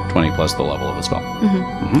 20 plus the level of the spell.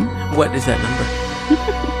 What is that number?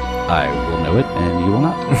 I will know it, and you will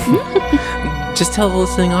not. Just tell the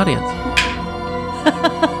listening audience.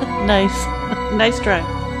 Nice. Nice try.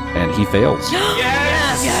 And he fails.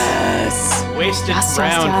 Yes! Wasted Yes,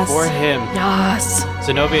 round yes. for him. Yes.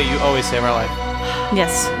 Zenobia, you always save our life.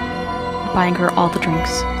 Yes. Buying her all the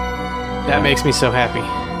drinks. That makes me so happy.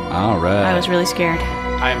 All right. I was really scared.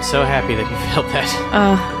 I am so happy that he failed that.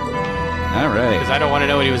 All right. Because I don't want to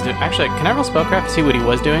know what he was doing. Actually, can I roll spellcraft to see what he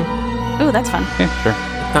was doing? Ooh, that's fun. Okay, sure.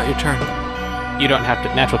 It's not your turn. You don't have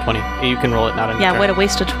to. Natural 20. You can roll it, not on your Yeah, turn. way to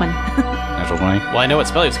waste a twin. Natural 20. Well, I know what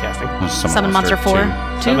spell he was casting. Summon Monster 4.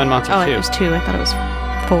 2? Summon Monster oh, 2. it was 2. I thought it was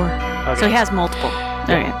 4. Okay. So he has multiple.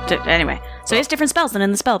 Okay. Anyway, so he has different spells than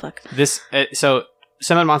in the spell book. This so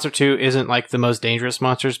Summon Monster 2 isn't like the most dangerous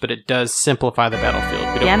monsters, but it does simplify the battlefield.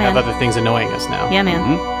 We don't Yeah, have man. other things annoying us now. Yeah, man.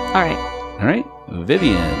 Mhm. All right. All right.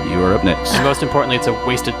 Vivian, you are up next. And most importantly, it's a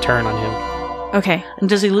wasted turn on him. Okay. And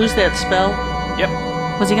does he lose that spell? Yep.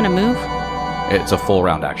 Was he gonna move? It's a full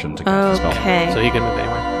round action to cast the spell. Okay. So he can move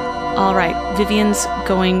anywhere. All right. Vivian's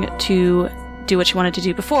going to do what she wanted to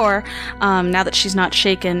do before. Now that she's not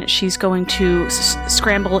shaken, she's going to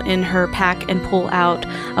scramble in her pack and pull out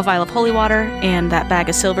a vial of holy water and that bag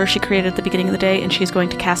of silver she created at the beginning of the day, and she's going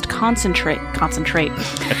to cast concentrate.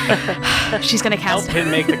 She's going to Help cast. him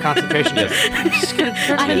make the concentration.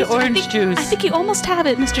 Orange juice. I think you almost have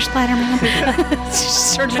it, Mr. Splatterman.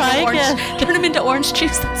 Just turn him Try into again. orange. Turn him into orange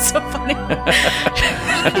juice. That's so funny.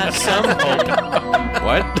 Some hope.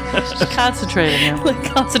 What? Concentrating him. Like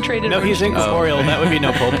concentrated. No, orange he's juice. incorporeal. That would be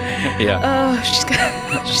no pulp. Yeah. Oh,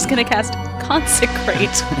 she's gonna cast consecrate.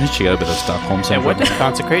 She got a bit of Stockholm And syndrome. what does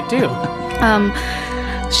consecrate do?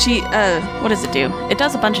 What does it do? It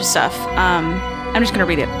does a bunch of stuff. I'm just gonna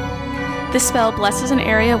read it. This spell blesses an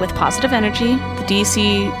area with positive energy. The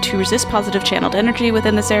DC to resist positive channeled energy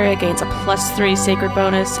within this area gains a +3 sacred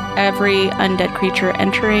bonus. Every undead creature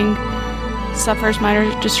entering suffers minor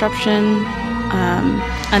disruption.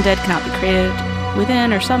 undead cannot be created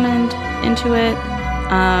within or summoned into it.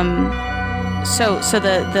 So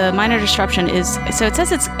the minor disruption is, so it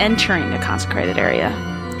says it's entering a consecrated area.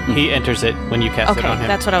 He enters it when you cast it on him.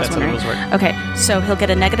 That's what I was wondering. Okay, so he'll get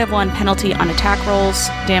a -1 penalty on attack rolls,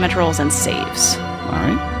 damage rolls, and saves. All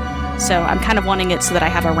right. So I'm kind of wanting it so that I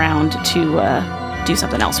have a round to do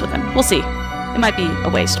something else with him. We'll see. It might be a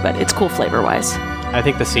waste, but it's cool flavor-wise. I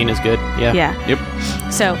think the scene is good. Yeah. Yeah. Yep.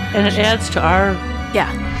 So, And it adds to our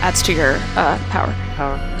adds to your power.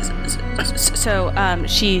 power. So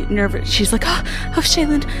she's like, oh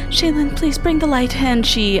Shaylin, please bring the light. And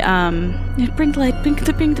she bring the light, bring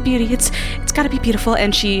the beauty. It's got to be beautiful.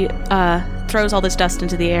 And she throws all this dust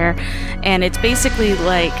into the air, and it's basically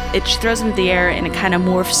like she throws it into the air, and it kind of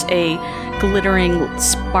morphs a glittering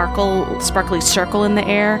sparkly circle in the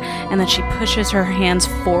air, and then she pushes her hands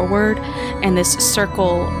forward, and this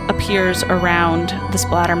circle appears around the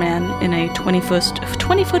Splatterman in a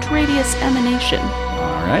 20-foot radius emanation.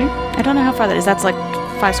 All right. I don't know how far that is. That's like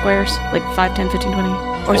 5 squares? Like 5, 10, 15, 20?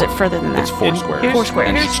 Or is it further than that? It's 4 squares. 4 squares.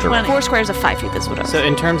 And Here's each direction. 20. 4 squares of 5 feet is what I was So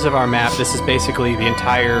in terms of our map, this is basically the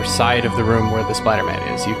entire side of the room where the Splatterman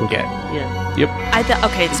is. You can get. Yeah.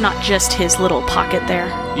 Okay, it's not just his little pocket there.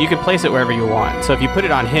 You can place it wherever you want. So if you put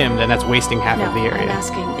it on him, then that's wasting half No, of the I'm area.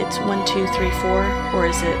 asking, it's 1, 2, 3, 4, or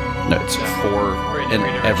is it? No, it's 4 in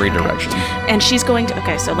every direction. And she's going to,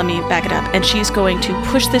 okay, so let me back it up. And she's going to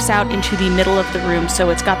push this out into the middle of the room, so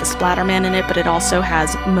it's got the Splatterman in it, but it also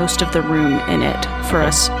has most of the room in it for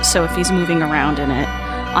us. So if he's moving around in it,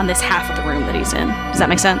 on this half of the room that he's in. Does that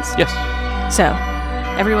make sense? Yes. So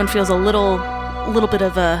everyone feels a little bit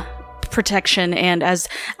of a protection, and as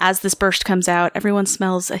this burst comes out, everyone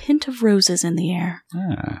smells a hint of roses in the air.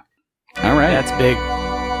 Ah. All right. That's big.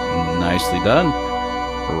 Nicely done.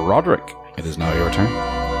 Roderick, it is now your turn.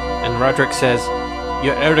 And Roderick says,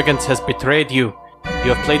 "Your arrogance has betrayed you.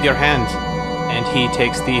 You have played your hand." And he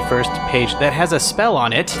takes the first page that has a spell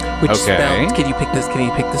on it. Which Okay. spell? Can you pick this? Can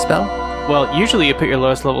you pick the spell? Well, usually you put your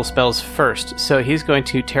lowest level spells first, so he's going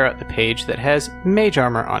to tear out the page that has mage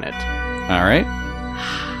armor on it. All right.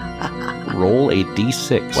 Roll a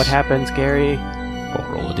d6. What happens, Gary? Well,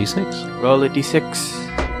 roll a d6. Roll a d6.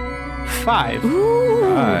 5.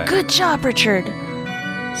 Ooh, Right. good job, Richard.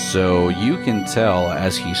 So you can tell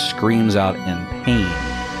as he screams out in pain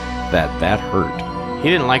that hurt. He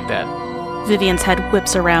didn't like that. Vivian's head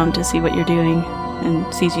whips around to see what you're doing and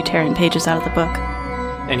sees you tearing pages out of the book.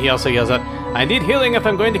 And he also yells out, "I need healing if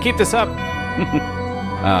I'm going to keep this up."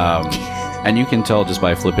 And you can tell just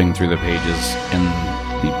by flipping through the pages in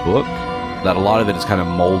the book that a lot of it is kind of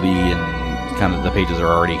moldy and kind of the pages are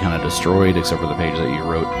already kind of destroyed except for the page that you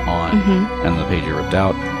wrote on and the page you ripped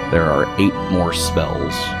out. There are 8 more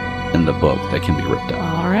spells in the book that can be ripped out.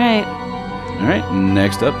 All right. All right,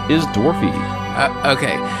 next up is Dwarfy.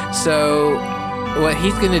 Okay, so what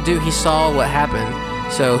he's going to do, he saw what happened,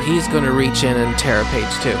 so he's going to reach in and tear a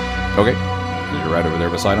page too. Okay, you're right over there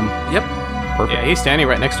beside him. Yep. Perfect. Yeah, he's standing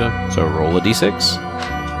right next to him. So roll a d6.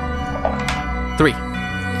 3.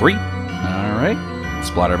 3. All right.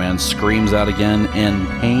 Splatterman screams out again in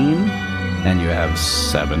pain, and you have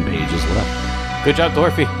 7 pages left. Good job,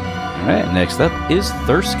 Dorothy. All right, next up is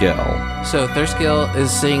Thurskill. So Thurskill is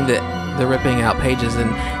seeing that they're ripping out pages,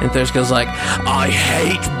 and Thurskill's like, I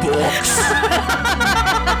hate books!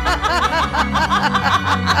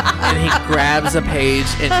 And he grabs a page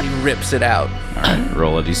and he rips it out. All right,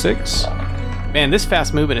 roll a d6. Man, this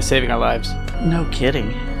fast movement is saving our lives. No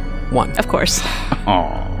kidding. 1. Of course.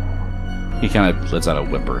 Oh. He kind of lets out a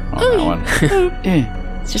whimper on that one.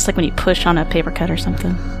 It's just like when you push on a paper cut or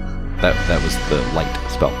something. That was the light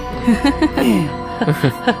spell.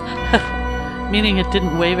 Meaning it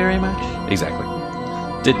didn't weigh very much? Exactly.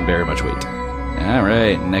 Didn't very much weight. All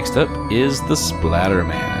right, next up is the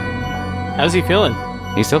Splatterman. How's he feeling?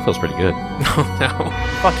 He still feels pretty good. Oh no.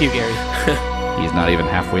 Fuck you, Gary. He's not even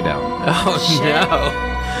halfway down. Oh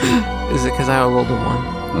no. Is it because I rolled a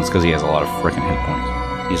 1? That's because he has a lot of freaking hit points.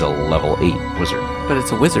 He's a level 8 wizard. But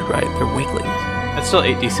it's a wizard, right? They're weaklings. That's still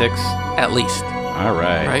 8d6. At least. All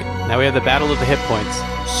right. Right? Now we have the battle of the hit points.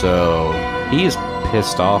 So he is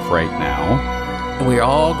pissed off right now. And we're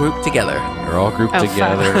all grouped together. They're all grouped Oh,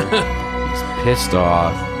 together. He's pissed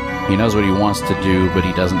off. He knows what he wants to do, but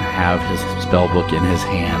he doesn't have his spell book in his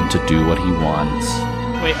hand to do what he wants.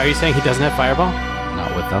 Wait, are you saying he doesn't have Fireball?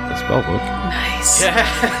 Not without the spell book. Nice.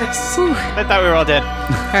 Yes! I thought we were all dead.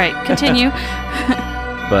 All right, continue.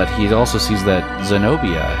 But he also sees that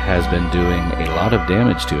Zenobia has been doing a lot of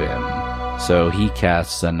damage to him. So he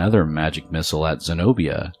casts another magic missile at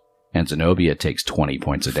Zenobia, and Zenobia takes 20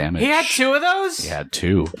 points of damage. He had 2 of those? He had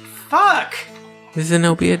 2. Fuck!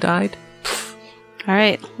 Zenobia died? All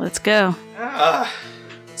right, let's go.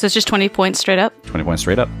 So it's just 20 points straight up? 20 points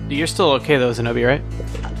straight up. You're still okay though, Zenobia, right?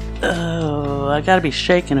 Oh, I gotta be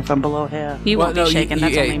shaken if I'm below half. You won't be shaken.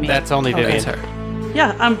 That's only me. That's only Vivian. That's her.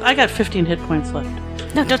 Yeah, I got 15 hit points left.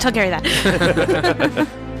 No, don't tell Gary that.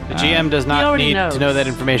 The GM does He not already need knows. to know that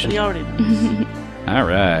information. He already knows. All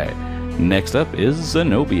right. Next up is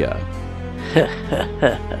Zenobia.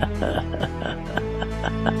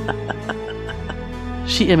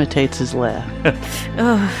 She imitates his laugh.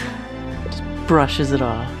 Ugh. Brushes it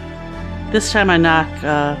off. This time I knock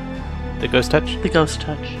The ghost touch? the ghost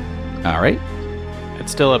touch. All right.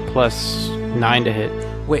 It's still a +9 to hit.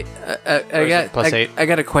 Wait, I is it got plus 8? I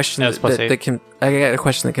got a question No, it's plus 8. that can. I got a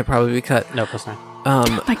question that can probably be cut. No, +9.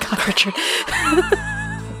 Oh my god, Richard.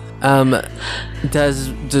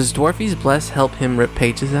 Does Dwarfy's Bless help him rip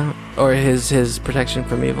pages out, or his protection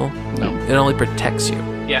from evil? No. It only protects you.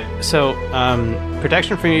 Yeah, so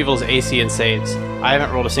protection from evil is AC and saves. I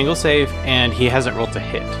haven't rolled a single save, and he hasn't rolled to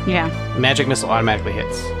hit. Yeah. Magic Missile automatically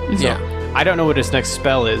hits. So Yeah. I don't know what his next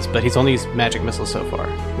spell is, but he's only used Magic Missile so far.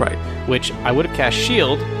 Right. Which I would have cast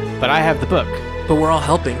Shield, but I have the book. But we're all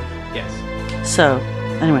helping. Yes. So,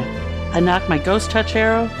 anyway, I knock my ghost touch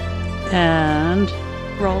arrow and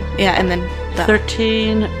Roll. Yeah, and then the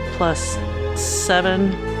 13 plus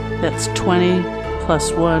 7, that's 20,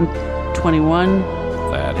 plus 1, 21.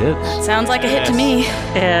 That hits. sounds like a hit to me.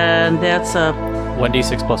 And that's a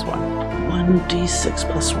 1d6 plus 1.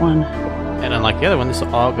 1d6 plus 1. And unlike the other one, this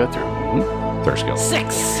will all go through. Thirst skill.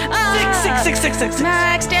 6. Six.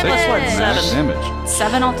 Max damage. Max Seven. damage.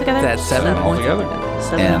 7 altogether? That's 7 points. Altogether.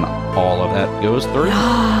 7. And all of that goes through.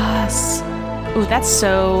 Yes. Ooh, that's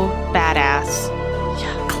so badass.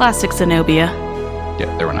 Yeah. Classic Zenobia.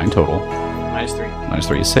 Yeah, there were 9 total. -3. Minus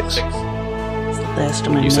 3 is 6. 6. Last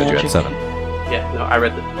of my You said you had magic. 7. Yeah, no, I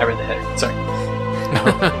read the header. Sorry.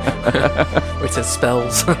 Where it says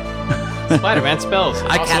spells. Spider-Man spells.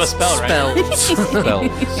 I Also cast a spell, right? spells. Spells.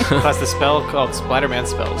 Plus the spell called Spider-Man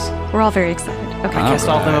spells. We're all very excited. Okay. Ah. Cast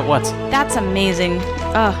all of them at once. That's amazing.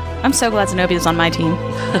 Oh, I'm so glad Zenobia's on my team.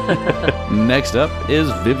 Next up is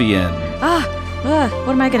Vivian.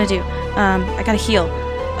 What am I gonna do? I gotta heal.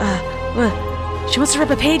 She wants to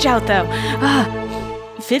rip a page out though.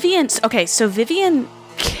 Vivian's okay. So Vivian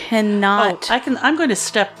cannot. I'm going to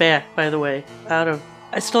step back, by the way, out of...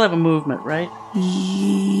 I still have a movement, right?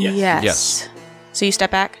 Yes. Yes. So you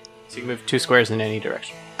step back. So you can move 2 squares in any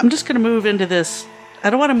direction. I'm just going to move into this... I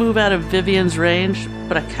don't want to move out of Vivian's range,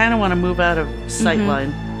 but I kind of want to move out of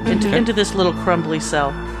sightline into this little crumbly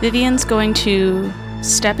cell. Vivian's going to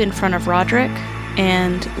step in front of Roderick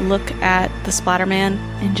and look at the Splatterman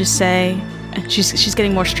and just say, and she's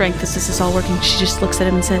getting more strength as this is all working. She just looks at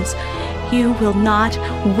him and says, "You will not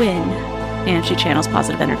win." And she channels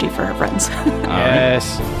positive energy for her friends.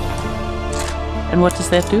 Yes. And what does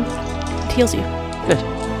that do? It heals you. Good.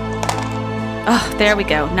 Oh, there we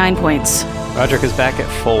go. 9 points. Roderick is back at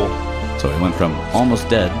full. So he went from almost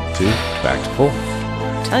dead to back to full.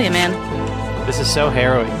 Tell you, man. This is so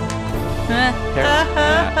harrowing.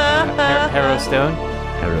 Harrow Stone?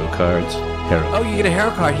 Hero cards. Hero. Oh, you get a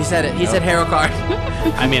hero card. He said it. He said hero card.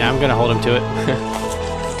 I mean, I'm going to hold him to it.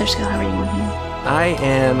 There's how are you in here? I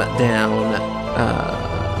am down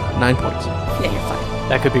 9 points. Yeah, you're fine.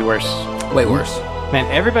 That could be worse. Way worse. Man,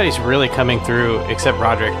 everybody's really coming through except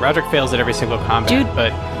Roderick. Roderick fails at every single combat, Dude.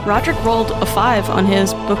 but Roderick rolled a 5 on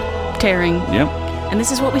his book tearing. Yep. And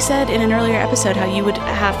this is what we said in an earlier episode, how you would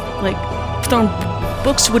have, like, thrown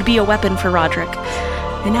books would be a weapon for Roderick.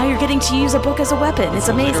 And now you're getting to use a book as a weapon. It's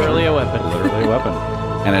amazing. literally a weapon. Literally a weapon.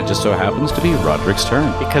 And it just so happens to be Roderick's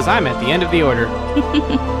turn. Because I'm at the end of the order.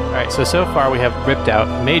 Alright, so far we have ripped out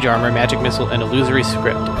Mage Armor, Magic Missile, and Illusory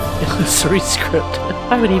Script. Illusory script.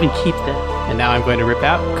 I would even keep that. And now I'm going to rip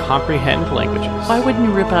out Comprehend Languages. Why wouldn't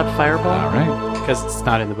you rip out Fireball? All right. Because it's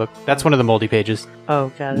not in the book. That's one of the moldy pages.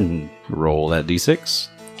 Oh, got it. Roll that d6.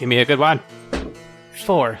 Give me a good one.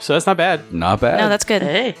 4, so that's not bad. Not bad. No, that's good.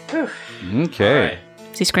 Hey. Okay. Alright.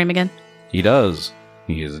 Does he scream again? He does.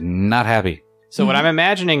 He is not happy. So what I'm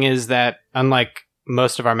imagining is that, unlike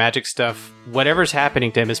most of our magic stuff, whatever's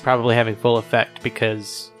happening to him is probably having full effect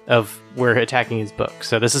because of we're attacking his book.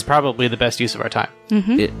 So this is probably the best use of our time.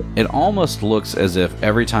 It almost looks as if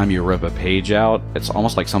every time you rip a page out, it's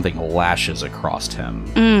almost like something lashes across him.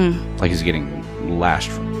 Like he's getting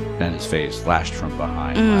lashed in his face, lashed from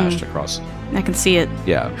behind, lashed across. I can see it.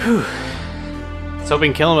 Yeah. So we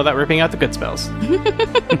can kill him without ripping out the good spells.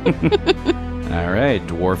 All right.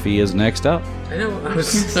 Dwarfy is next up. I know. I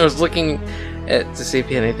was looking to see if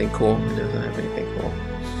he had anything cool. He doesn't have anything cool.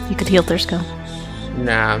 You could heal Thursko.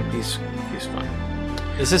 Nah, he's fine.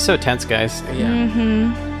 This is so tense, guys. Yeah.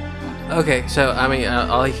 Okay, so I mean,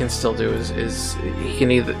 all he can still do is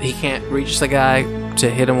he can't reach the guy to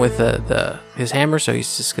hit him with his hammer, so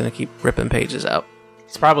he's just gonna keep ripping pages out.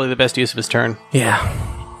 It's probably the best use of his turn. Yeah.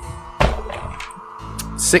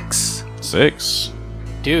 6. 6.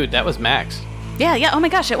 Dude, that was max. Yeah. Oh my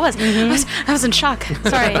gosh, it was. I was in shock.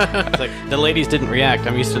 Sorry. It's like the ladies didn't react.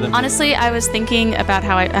 I'm used to them. Honestly, I was thinking about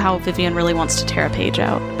how Vivian really wants to tear a page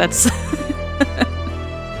out. That's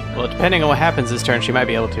Well, depending on what happens this turn, she might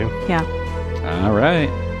be able to. yeah. All right.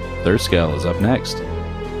 Thurskill is up next.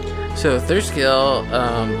 So Thurskill,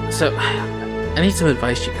 so I need some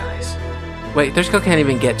advice, you guys. Wait, Thurskill can't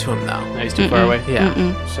even get to him though. No, he's too far away. Yeah.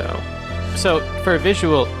 Mm-mm. So, for a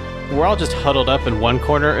visual, we're all just huddled up in one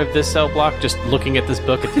corner of this cell block, just looking at this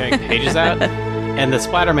book and tearing pages out. And the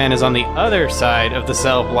Splatterman is on the other side of the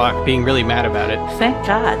cell block, being really mad about it. Thank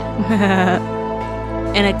God.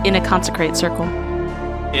 in a consecrate circle.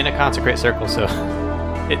 In a consecrate circle, so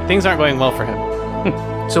things aren't going well for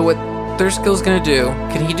him. So what Thurskill's gonna do?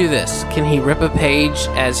 Can he do this? Can he rip a page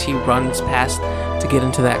as he runs past to get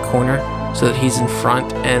into that corner, so that he's in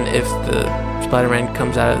front? And if the Spider-Man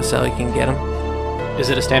comes out of the cell, he can get him. Is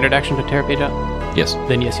it a standard action to tear a page out? Yes.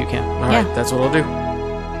 Then yes, you can. All right, that's what I'll do.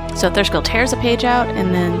 So Thurskill tears a page out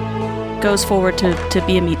and then goes forward to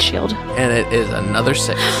be a meat shield. And it is another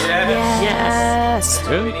 6. Yes.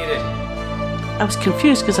 We need it. I was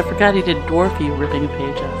confused because I forgot he did Dwarfy ripping a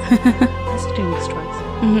page out. I was doing this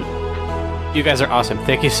twice. You guys are awesome.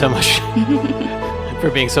 Thank you so much for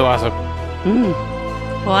being so awesome.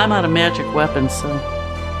 Well, I'm out of magic weapons, so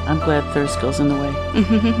I'm glad Thurskill's in the way.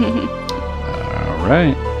 All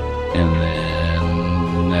right. And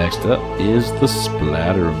then next up is the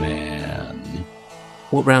Splatterman.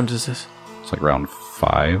 What round is this? It's like round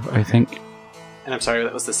 5, I think. And I'm sorry,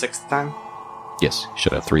 that was the 6th time? Yes,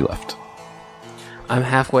 should have 3 left. I'm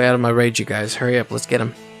halfway out of my rage, you guys. Hurry up, let's get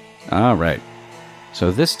him. All right. So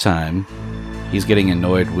this time, he's getting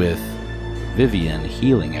annoyed with Vivian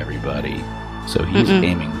healing everybody. So he's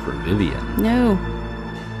aiming for Vivian. No.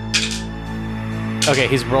 Okay,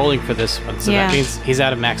 he's rolling for this one, so Yeah. that means he's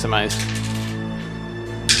out of maximized.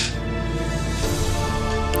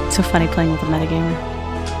 It's so funny playing with a metagamer.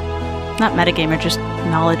 Not metagamer, just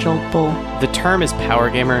knowledge old bull. The term is power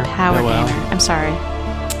gamer. Power Noelle. gamer. I'm sorry.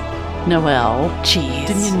 Noelle. Jeez.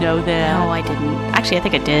 Didn't you know that? No, I didn't. Actually, I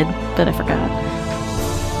think I did, but I forgot.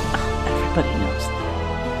 Everybody knows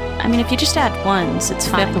that. I mean, if you just add ones, it's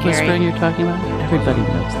Is fine, that the Gary. whispering you're talking about? Everybody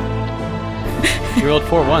knows that. You rolled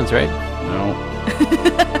 4 1s, right? No.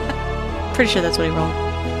 Pretty sure that's what he rolled.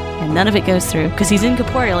 And none of it goes through, because he's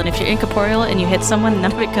incorporeal, and if you're incorporeal and you hit someone,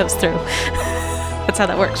 none of it goes through. That's how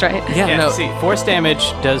that works, right? Yeah, no. See, force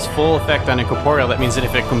damage does full effect on incorporeal. That means that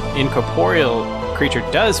if an incorporeal creature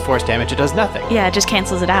does force damage, it does nothing. Yeah, it just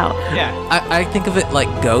cancels it out. Yeah. I think of it like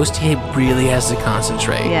Ghost. He really has to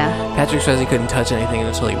concentrate. Yeah. Patrick says he couldn't touch anything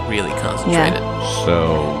until he really concentrated.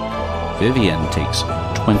 So Vivian takes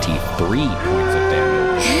 23 points of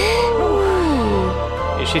damage.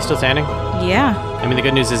 Is she still standing? Yeah. I mean, the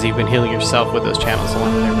good news is you've been healing yourself with those channels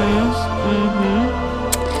along with everybody else.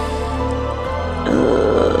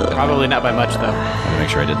 Probably not by much, though. I had to make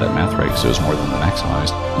sure I did that math right, so it was more than the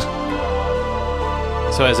maximized.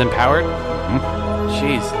 So as empowered?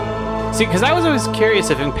 Jeez. See, because I was always curious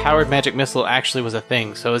if empowered magic missile actually was a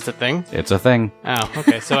thing. So is it a thing? It's a thing. Oh,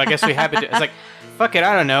 okay. So I guess we have it. It's like, fuck it,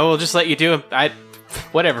 I don't know. We'll just let you do it.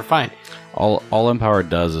 Whatever, fine. All Empowered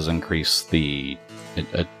does is increase the...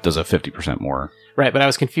 It does a 50% more. Right, but I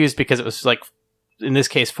was confused because it was like, in this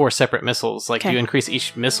case, 4 separate missiles. Like, Okay. you increase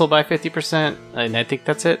each missile by 50%, and I think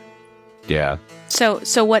that's it. Yeah. So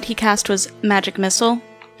what he cast was magic missile.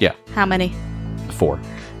 Yeah. How many? 4.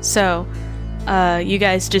 So, you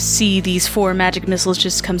guys just see these 4 magic missiles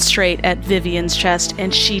just come straight at Vivian's chest,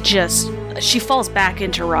 and she falls back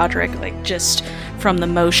into Roderick, like just from the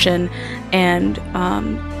motion, and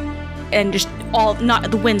just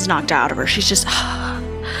the wind's knocked out of her. She's just,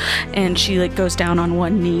 and she like goes down on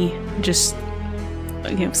one knee, just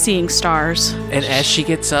seeing stars. And as she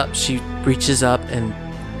gets up, she reaches up and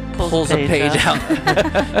pulls a page out.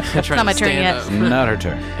 It's not my turn yet. Not her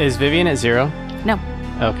turn. Is Vivian at 0? No,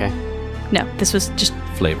 Okay. no, this was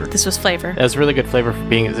Flavor. flavor. That was really good flavor for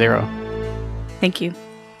being at 0. Thank you.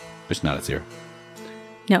 It's not at 0.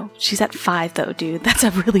 No, she's at 5 though, dude. That's a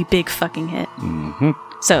really big fucking hit. Mm-hmm.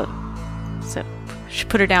 So she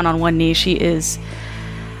put her down on one knee. She's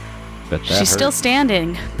still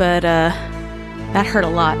standing, but that hurt a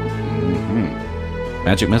lot. Mm-hmm.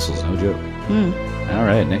 Magic missiles, no joke. All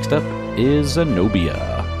right, next up is Zenobia.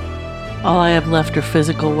 All I have left are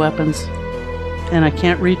physical weapons, and I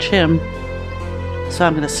can't reach him. So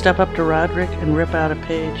I'm going to step up to Roderick and rip out a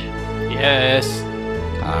page. Yes.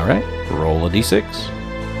 All right. Roll a d6.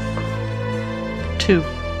 2.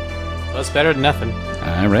 That's better than nothing.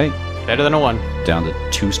 All right. Better than a 1. Down to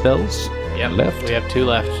 2 spells left. We have 2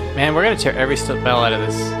 left. Man, we're gonna tear every spell out of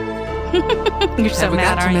this. You're so Have we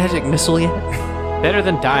mad, got to aren't you? magic missile yet? Better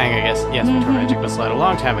than dying, I guess. Yes, we tore magic missile out a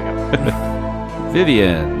long time ago.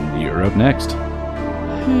 Vivian, you're up next.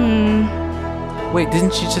 Wait,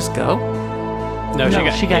 didn't she just go? No,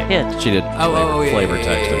 She got hit. She did yeah, flavor yeah,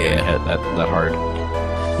 text yeah, of getting yeah. hit that hard.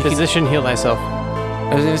 Physician, heal thyself.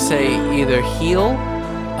 I was gonna say either heal,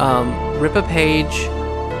 rip a page,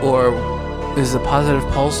 or does the positive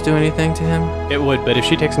pulse do anything to him? It would, but if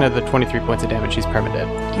she takes another 23 points of damage, she's permadead.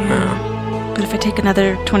 Yeah. But if I take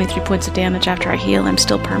another 23 points of damage after I heal, I'm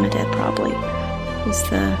still permadead, probably.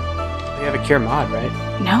 You have a cure mod, right?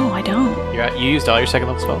 No, I don't. You used all your second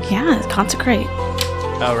level spells? Yeah, consecrate.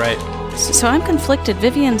 Oh, right. So I'm conflicted.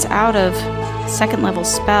 Vivian's out of second level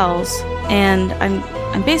spells, and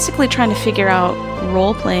I'm basically trying to figure out,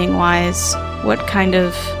 role-playing wise, what kind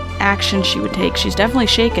of action she would take. She's definitely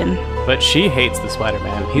shaken. But she hates the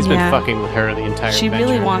Spider-Man. He's been Yeah. fucking with her the entire She adventure.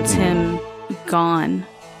 really wants him gone.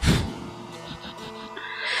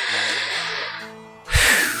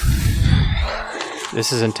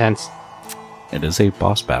 This is intense. It is a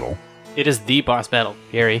boss battle. It is the boss battle,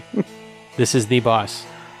 Gary. This is the boss.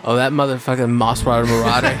 Oh, that motherfucking Mosswater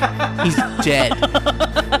Marauder. He's dead.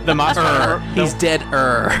 The Mosswater, He's dead.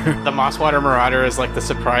 the Mosswater Marauder is like the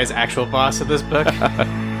surprise actual boss of this book.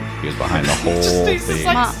 He was behind the whole He's thing. just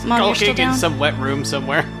like Mom, you're still skulking in down? some wet room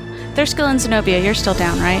somewhere. They're still in Zenobia. You're still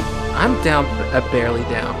down, right? I'm down, barely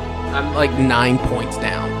down. I'm like 9 points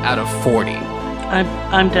down out of 40.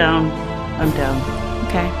 I'm down. I'm down.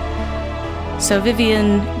 Okay. So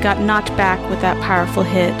Vivian got knocked back with that powerful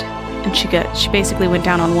hit, and she basically went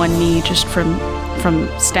down on one knee just from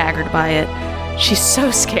staggered by it. She's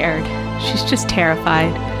so scared. She's just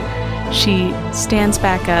terrified. She stands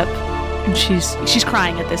back up, and she's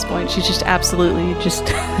crying at this point. She's just absolutely just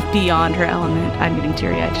beyond her element. I'm getting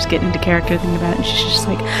teary-eyed just getting into character thinking about it. And she's just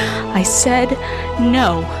like, I said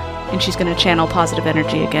no. And she's going to channel positive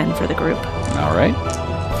energy again for the group. All right.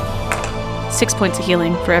 6 points of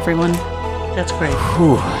healing for everyone. That's great.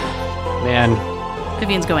 Man,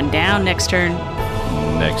 Vivian's going down next turn.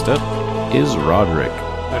 Next up is Roderick.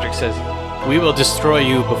 Roderick says, "We will destroy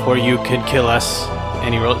you before you can kill us."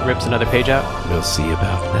 And he rips another page out. We'll see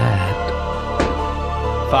about that.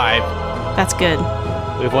 5. That's good.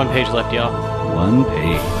 We have 1 page left, y'all. 1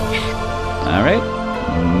 page. All right.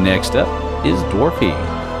 Next up is Dwarfy.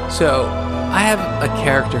 So, I have a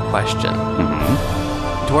character question.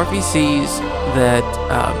 Dwarfy sees that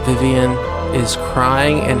Vivian is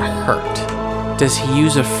crying and hurt. Does he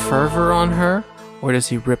use a fervor on her, or does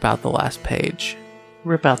he rip out the last page?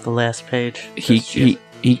 Rip out the last page. He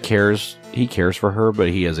cares for her, but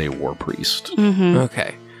he is a war priest. Mm-hmm.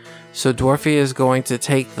 Okay. So Dwarfy is going to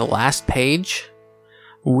take the last page,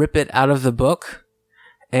 rip it out of the book,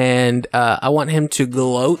 and I want him to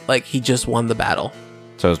gloat like he just won the battle.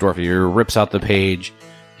 So as Dwarfy rips out the page,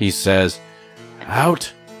 he says,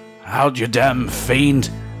 Out, you damn fiend!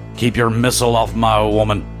 Keep your missile off my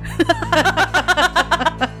woman.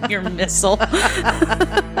 Your missile. Hey,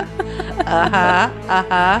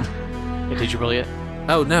 did you roll yet?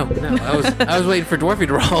 Oh no! I was waiting for Dwarfy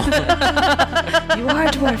to roll. You are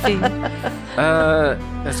Dwarfy.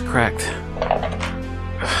 That's correct.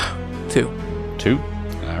 2. 2.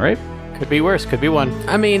 All right. Could be worse. Could be 1.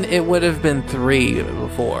 I mean, it would have been 3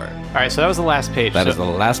 before. All right, so that was the last page. That So is the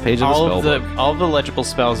last page of the spell book. all of the legible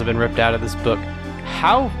spells have been ripped out of this book.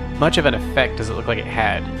 How much of an effect does it look like it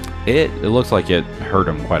had? It looks like it hurt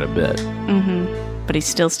him quite a bit. Mm-hmm. But he's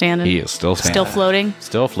still standing. He is still standing. Still floating.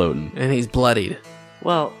 Still floating. And he's bloodied.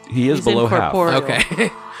 Well, He is he's below half. incorporeal.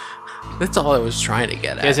 Okay. That's all I was trying to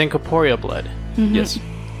get He has at. incorporeal blood. Yes.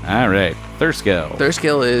 All right. Thurskill.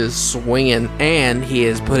 Thurskill is swinging, and he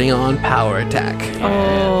is putting on power attack.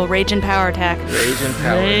 Oh, rage and power attack. Rage and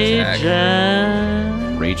power attack.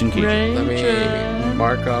 Rage and Cajun. Let me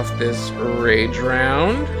mark off this rage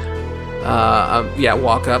round. Yeah,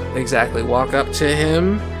 walk up. Exactly. Walk up to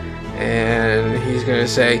him. And he's going to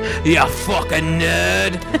say, "You fucking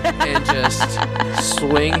nerd!" and just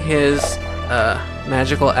swing his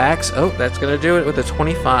magical axe. Oh, that's going to do it with a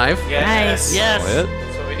 25. Nice. Yes. That's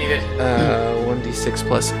what we needed. 1d6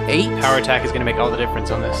 plus 8. Power attack is going to make all the difference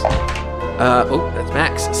on this. That's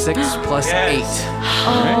max. 6 plus Yes. 8.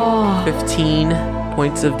 Oh, 15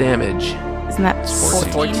 points of damage. isn't that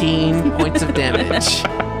 14 points of damage.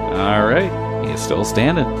 All right. He's still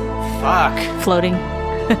standing. Fuck. floating?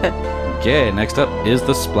 Okay, next up is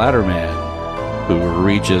the Splatterman. who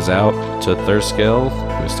reaches out to Thurskill,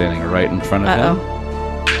 who's standing right in front of him.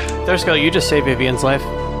 Thurskill, you just saved Vivian's life.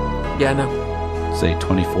 Yeah, no. Say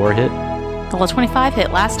 24 hit. Well, a 25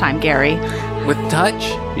 hit last time, Gary. With touch?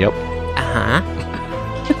 Yep. Uh-huh.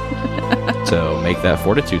 So make that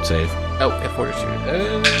fortitude save. Oh, yeah, fortitude.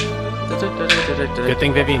 Good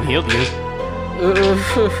thing Vivian healed you.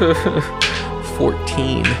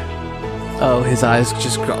 14. Oh, his eyes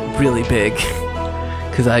just got really big.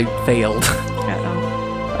 Because I failed.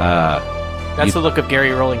 That's the look of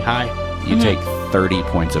Gary rolling high. You take 30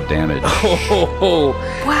 points of damage. Oh,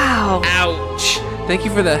 Wow. ouch. Thank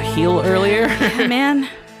you for the heal earlier. Man.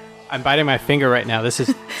 I'm biting my finger right now. This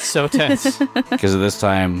is so tense. Because this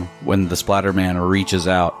time, when the Splatterman reaches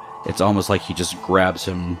out, it's almost like he just grabs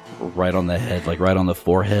him right on the head, like right on the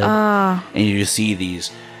forehead. And you just see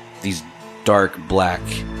these dark black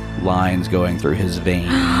lines going through his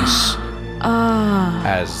veins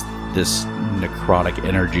as this necrotic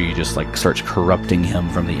energy just like starts corrupting him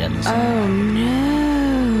from the inside. Oh,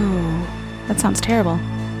 no. That sounds terrible.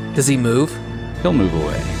 Does he move? He'll move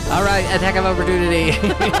away. All right, attack of opportunity.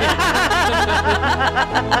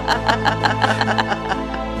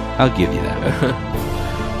 I'll give you that.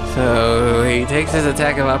 So he takes his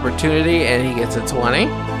attack of opportunity and he gets a 20. All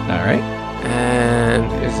right.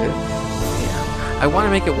 And is it? Yeah. I want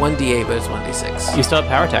to make it 1d8, but it's 1d6. You still have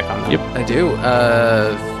power attack on them. Yep. I do.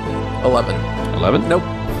 11. 11? Nope.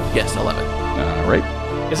 Yes, 11. All right.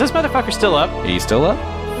 Is this motherfucker still up? He's still up.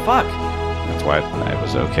 Fuck. That's why I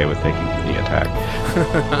was okay with taking the attack.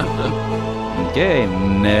 Okay,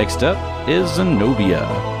 next up is Zenobia.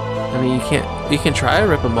 I mean, you can try to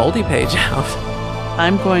rip a moldy page out.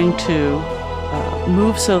 I'm going to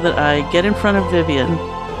move so that I get in front of Vivian,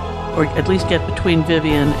 or at least get between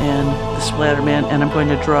Vivian and the Splatterman, and I'm going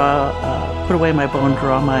to put away my bow and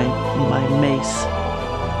draw my mace.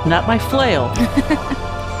 Not my flail.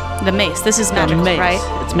 The mace. This is The magical, mace.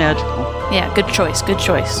 right? It's magical. Yeah, good choice. Good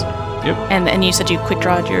choice. Yep. And you said you quick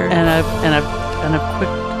drawed your... And I've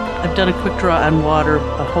done a quick draw on water,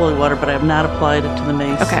 holy water, but I have not applied it to the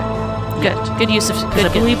mace. Okay. Good. Good use of... Because I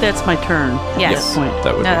Good. believe that's my turn. Yes. At that point.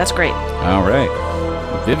 That would No, be. that's great. All right.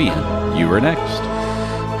 Vivian, you were next.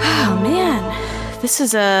 Oh, man. This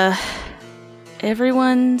is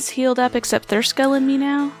everyone's healed up except Thurskill and me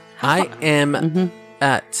now? I am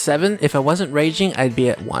at 7. If I wasn't raging, I'd be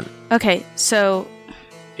at 1. Okay, so...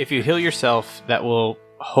 If you heal yourself, that will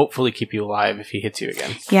hopefully keep you alive if he hits you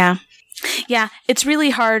again. Yeah. Yeah, it's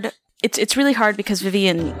really hard. It's really hard because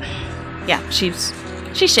Vivian... Yeah, she's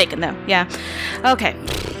shaken, though. Yeah. Okay.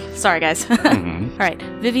 Sorry, guys. All right.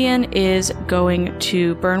 Vivian is going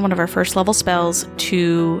to burn one of our first level spells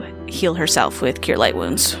to heal herself with Cure Light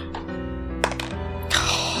Wounds.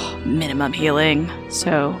 Minimum healing.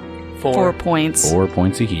 So, 4 points. 4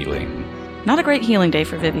 points of healing. Not a great healing day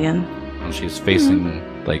for Vivian. And she's facing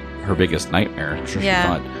like her biggest nightmare. I'm sure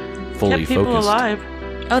Yeah. she's not fully Kept people focused. alive.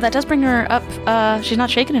 Oh, that does bring her up. She's not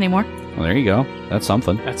shaken anymore. Well, there you go. That's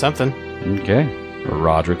something. That's something. Okay.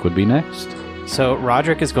 Roderick would be next. So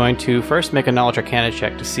Roderick is going to first make a knowledge arcana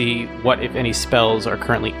check to see what, if any, spells are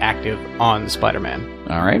currently active on the Spider-Man.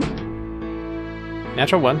 All right.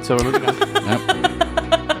 Natural 1, so we're moving on.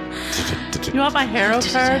 You want my hero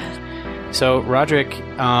card? So Roderick,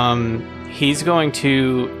 he's going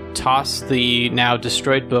to toss the now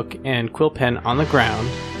destroyed book and quill pen on the ground.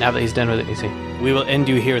 Now that he's done with it, you see, "We will end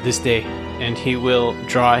you here this day." And he will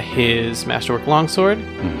draw his Masterwork Longsword.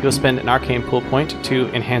 He'll spend an arcane pull point to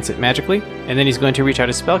enhance it magically. And then he's going to reach out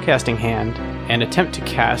his spellcasting hand and attempt to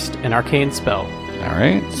cast an arcane spell. All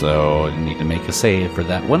right. So you need to make a save for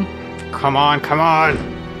that one. Come on, come on!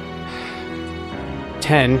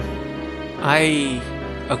 10.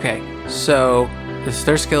 Okay, so the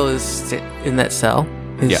Thurskill is in that cell.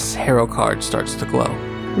 His hero card starts to glow.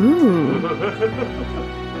 Ooh.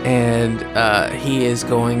 And he is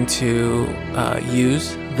going to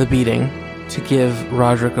use the beating to give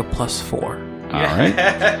Roderick a +4. All right.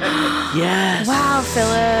 Yes. Wow,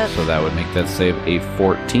 Philip. So that would make that save a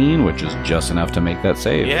 14, which is just enough to make that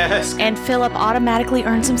save. Yes! And Philip automatically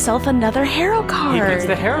earns himself another hero He card. gets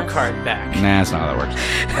the hero card back. Nah, that's not how that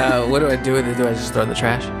works. What do I do with it? Do I just throw it in the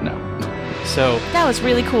trash? No. So That was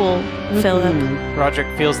really cool, Philip. Roderick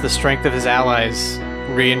feels the strength of his allies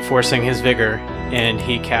reinforcing his vigor, and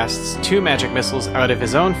he casts 2 magic missiles out of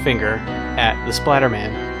his own finger at the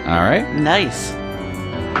Splatterman. All right. Nice.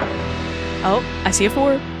 Oh, I see a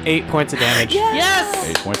 4. 8 points of damage. Yes.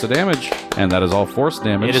 8 points of damage. And that is all force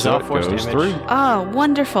damage. It is so all force goes damage. through. Oh,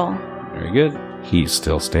 wonderful. Very good. He's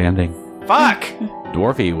still standing. Fuck!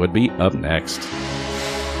 Dwarfy would be up next.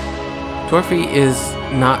 Dwarfy is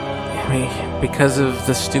not, because of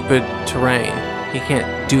the stupid terrain, He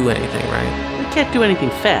can't do anything, right? We can't do anything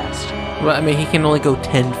fast. Well, I mean, he can only go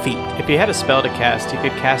 10 feet. If he had a spell to cast, he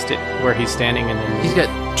could cast it where he's standing and then He's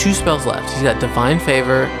got 2 spells left. He's got Divine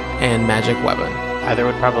Favor and Magic Weapon either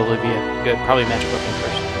would probably be a good, probably Magic Weapon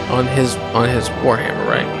first. on his Warhammer,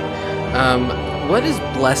 right? What is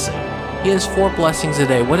Blessing? He has 4 blessings a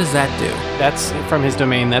day. What does that do? That's from his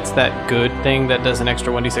domain. That's that good thing that does an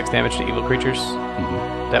extra 1d6 damage to evil creatures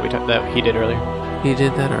that he did earlier. He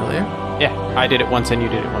did that earlier? Yeah, I did it once and you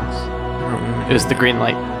did it once. I don't remember. It was the green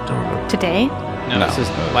light. Don't remember. Today? No, this is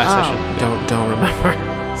last session. Don't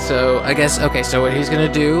remember. So I guess so what he's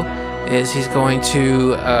gonna do is he's going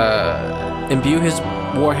to imbue his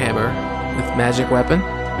Warhammer with Magic Weapon.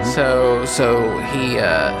 So he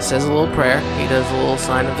says a little prayer. He does a little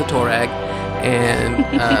sign of the Torag, and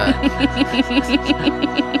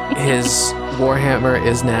his Warhammer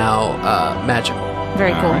is now magical.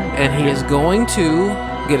 Very cool. And he is going to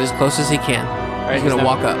get as close as he can. He's gonna now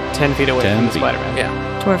walk up. 10 feet away 10 from the feet. Spider-Man.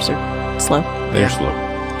 Yeah. Dwarves are slow. They're slow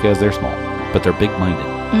because they're small, but they're big-minded.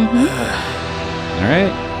 Mm-hmm. All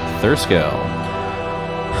right, Thurskill.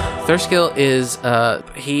 Thurskill is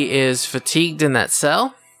he is fatigued in that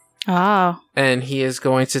cell. Oh. And he is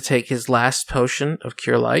going to take his last potion of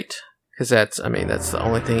Cure Light, because that's the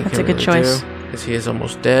only thing he That's can a good really choice. do, because he is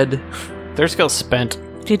almost dead. Thurskill's spent.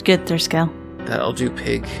 Did good, Thurskill. That'll do,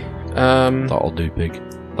 pig. That'll do, pig.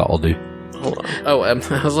 That'll do. Hold on. Oh, I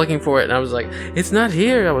was looking for it, and I was like, it's not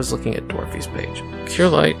here. I was looking at Dwarfy's page. Cure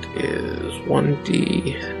Light is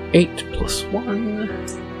 1d8 plus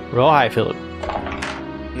 1. Roll high, Philip.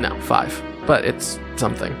 No, 5. But it's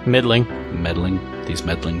something. Middling. Meddling. These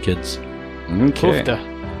meddling kids. Okay.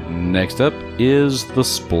 Oofta. Next up is the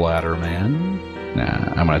Splatterman.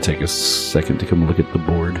 Nah, I'm going to take a second to come look at the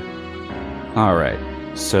board. Alright,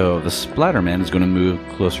 so the Splatterman is going to move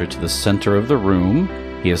closer to the center of the room.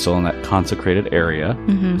 He is still in that consecrated area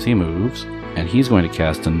as he moves, and he's going to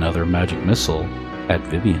cast another magic missile at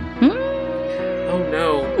Vivian. Oh,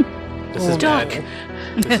 no. This is Duck. bad.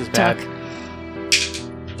 This is bad.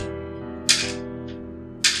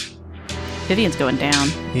 Vivian's going down.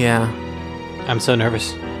 Yeah. I'm so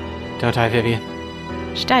nervous. Don't die, Vivian.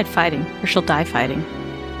 She died fighting, or she'll die fighting.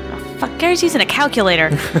 Oh, fuck, Gary's using a calculator.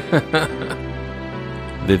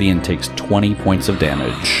 Vivian takes 20 points of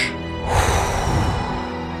damage.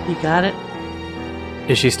 You got it?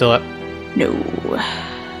 Is she still up? No.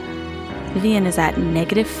 Vivian is at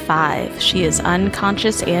 -5. She is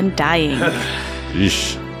unconscious and dying.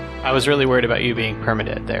 Eesh. I was really worried about you being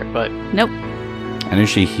permadead there, but Nope. I knew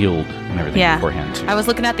she healed and everything Yeah. beforehand, too. I was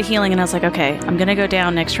looking at the healing and I was like, okay, I'm gonna go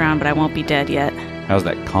down next round, but I won't be dead yet. How's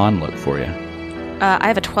that con look for you? I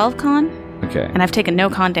have a 12 con, Okay. and I've taken no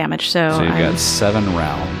con damage, so So you've I'm got 7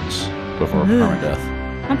 rounds before permadeath.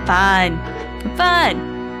 fine. I'm fine.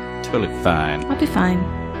 Totally fine. I'll be fine.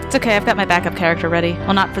 It's okay, I've got my backup character ready.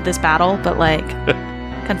 Well, not for this battle, but like,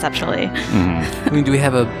 conceptually. Mhm. I mean, do we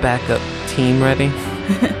have a backup team ready?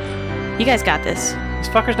 You guys got this. this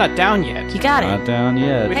fucker's not down yet. You got it. Not down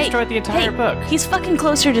yet. We destroyed the entire book. He's fucking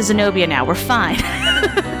closer to Zenobia now. We're fine.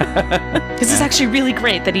 This is actually really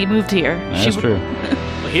great that he moved here. That's true.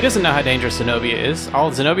 Well, he doesn't know how dangerous Zenobia is.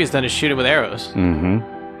 All Zenobia's done is shoot him with arrows. Mm-hmm.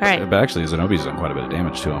 All right. But actually, Zenobia's done quite a bit of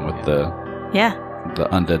damage to him with the Yeah.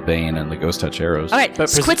 Undead Bane and the Ghost Touch arrows. All right. But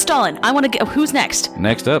Quit stalling. I want to get. Who's next?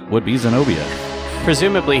 Next up would be Zenobia.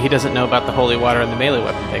 Presumably, he doesn't know about the holy water and the melee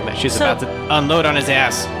weapon thing that she's So- about to unload on his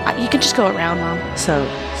ass. You can just go around, Mom. So,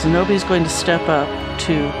 Zenobia's going to step up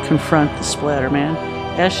to confront the Splatterman.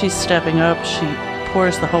 As she's stepping up, she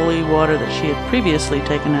pours the holy water that she had previously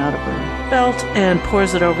taken out of her belt and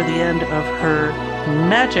pours it over the end of her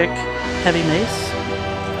magic heavy mace.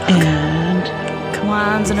 And Come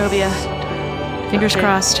on, Zenobia. Fingers Okay.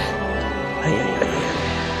 crossed.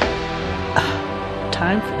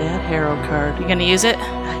 Time for that hero card. You gonna use it?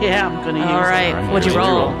 Yeah, I'm going to use All right. Alright, What'd you what'd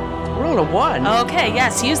you roll? it. Roll a 1. Okay.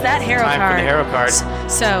 Yes. Use that hero Time card. for the hero card.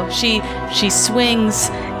 So she swings,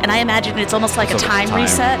 and I imagine it's almost like a So time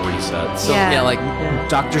reset. Resets. So, Yeah. like Yeah.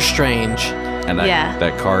 Doctor Strange. And that, Yeah.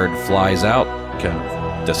 that card flies out, kind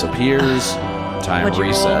of disappears, time What'd you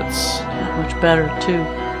roll? resets. Not much better, too.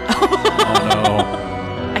 Oh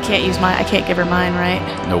I can't give her mine, right?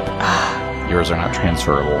 no. Nope. Yours are not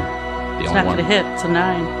transferable. The It's only not one. going to hit. It's a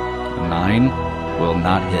 9. 9 will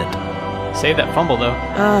not hit. Save that fumble, though.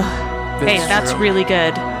 Ugh. Hey, That's that's true. really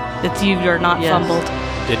good. That you are not Yes. fumbled.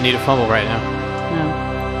 Didn't need a fumble right now.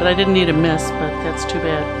 No. But I didn't need a miss, but that's too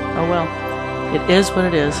bad. Oh well. It is what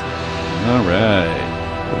it is. All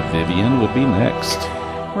right. Vivian would be next.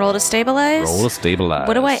 Roll to stabilize. Roll to stabilize.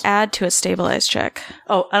 What do I add to a stabilize check?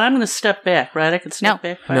 Oh, and I'm going to step back, right? I can step No.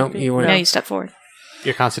 back 5 No, feet? you weren't. No, you step forward.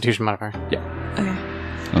 Your Constitution modifier. Okay.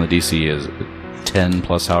 And the DC is 10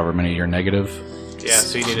 plus however many you're negative. Yeah,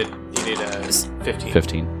 so you need a 15.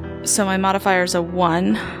 15. So my modifier is a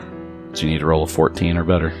 1. So you need to roll a 14 or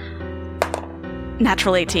better.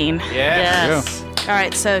 Natural 18. Yeah. Yes. All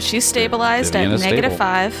right, so she's stabilized Vivian at is negative stable.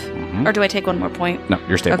 5. Mhm. Or do I take one more point? No,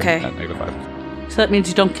 you're stable Okay. at negative 5. So that means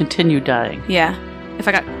you don't continue dying, Yeah. If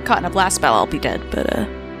I got caught in a blast spell, I'll be dead. But,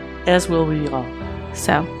 as will we all.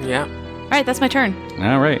 so. Yeah. All right, that's my turn.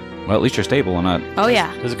 All right. Well, at least you're stable and not. Oh,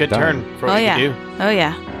 yeah. It was a good Done. turn for what Oh, you yeah. could do. Oh,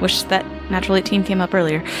 yeah. Wish that natural 18 came up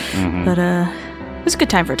earlier. Mhm. But, it was a good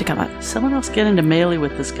time for it to come up. Someone else get into melee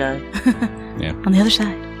with this guy On the other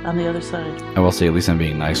side. on the other side. I will say, at least I'm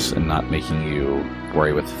being nice and not making you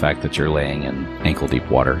worry with the fact that you're laying in ankle deep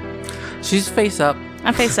water. She's face up.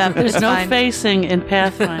 I'm face up. There's It's no fine. facing in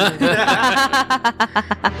Pathfinder.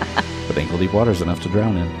 But ankle deep water is enough to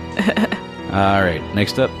drown in. All right.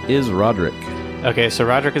 Next up is Roderick. Okay, so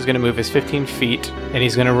Roderick is going to move his 15 feet, and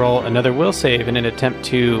he's going to roll another will save in an attempt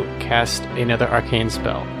to cast another arcane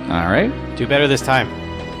spell. All right. Do better this time.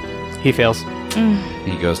 He fails.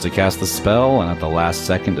 He goes to cast the spell, and at the last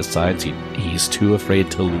second decides he's too afraid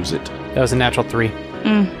to lose it. That was a natural 3.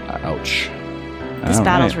 Ouch. This All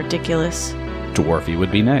battle's right. ridiculous. Dwarfy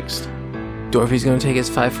would be next. Dorothy's going to take his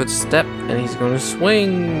 5-foot step, and he's going to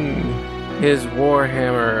swing his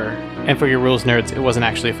warhammer. And for your rules nerds, it wasn't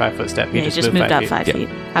actually a 5-foot step. Yeah, he just moved up 5 Yeah. feet.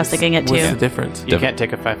 I was thinking it What's the too. difference? You can't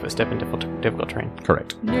take a 5-foot step in difficult terrain.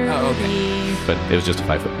 Correct. Oh, okay. But it was just a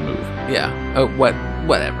 5-foot move. Yeah. Oh,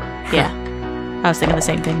 whatever. Yeah. I was thinking the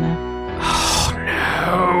same thing though.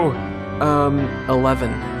 Oh, no.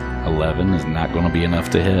 11. 11 is not going to be enough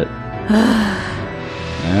to hit.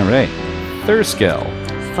 All right. Thurskell.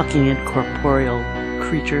 Fucking incorporeal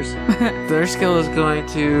creatures. Thurskill is going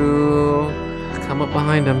to come up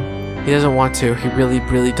behind him. He doesn't want to. He really,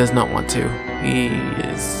 really does not want to. He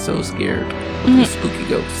is so scared of the spooky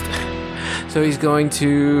ghost. So he's going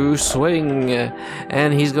to swing,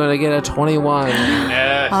 and he's going to get a 21.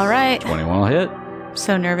 Yes. All right. 21 will hit.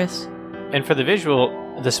 So nervous. And for the visual,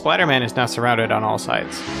 the Splatterman is now surrounded on all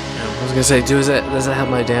sides. I was going to say, does it help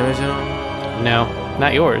my damage at all? No,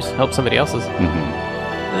 not yours. Help somebody else's.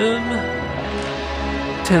 Mm-hmm.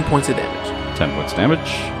 10 points of damage. 10 points damage.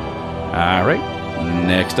 All right.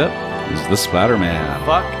 Next up is the Splatterman.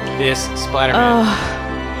 Fuck this Splatterman. Oh,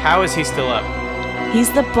 How is he still up?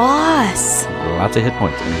 he's the boss. Lots of hit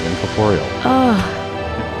points and he's incorporeal. Oh,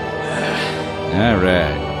 All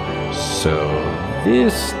right. So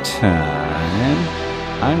this time,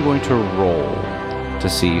 I'm going to roll to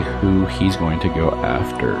see who he's going to go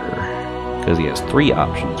after. Because he has 3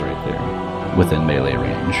 options right there within melee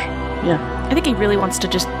range. Yeah. I think he really wants to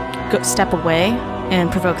just step away and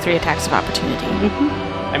provoke 3 attacks of opportunity.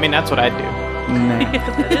 I mean, that's what I'd do.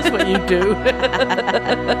 That is what you do.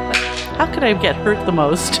 How could I get hurt the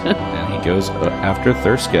most? And he goes after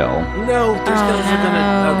Thurskell. No, Thurskills are going to...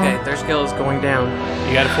 no. Okay, Thurskill is going down.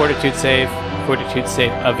 You got a fortitude save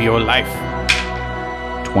of your life.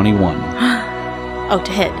 21. Oh,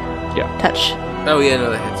 to hit. Yeah. Touch. Oh, yeah, no,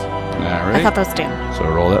 that hits. All I right. thought that was damage. So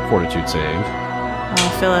roll that fortitude save. Oh,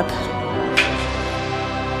 Philip.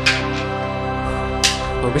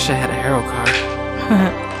 I wish I had a hero card.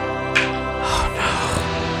 Oh, no.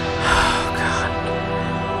 Oh,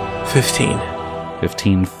 God. 15.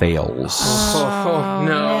 15 fails. Oh,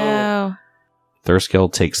 no.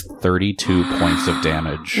 Thurskell takes 32 points of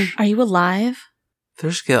damage. Are you alive?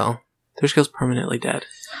 Thurskill's permanently dead.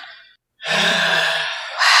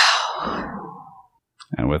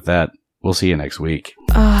 And with that, we'll see you next week.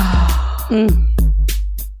 Oh.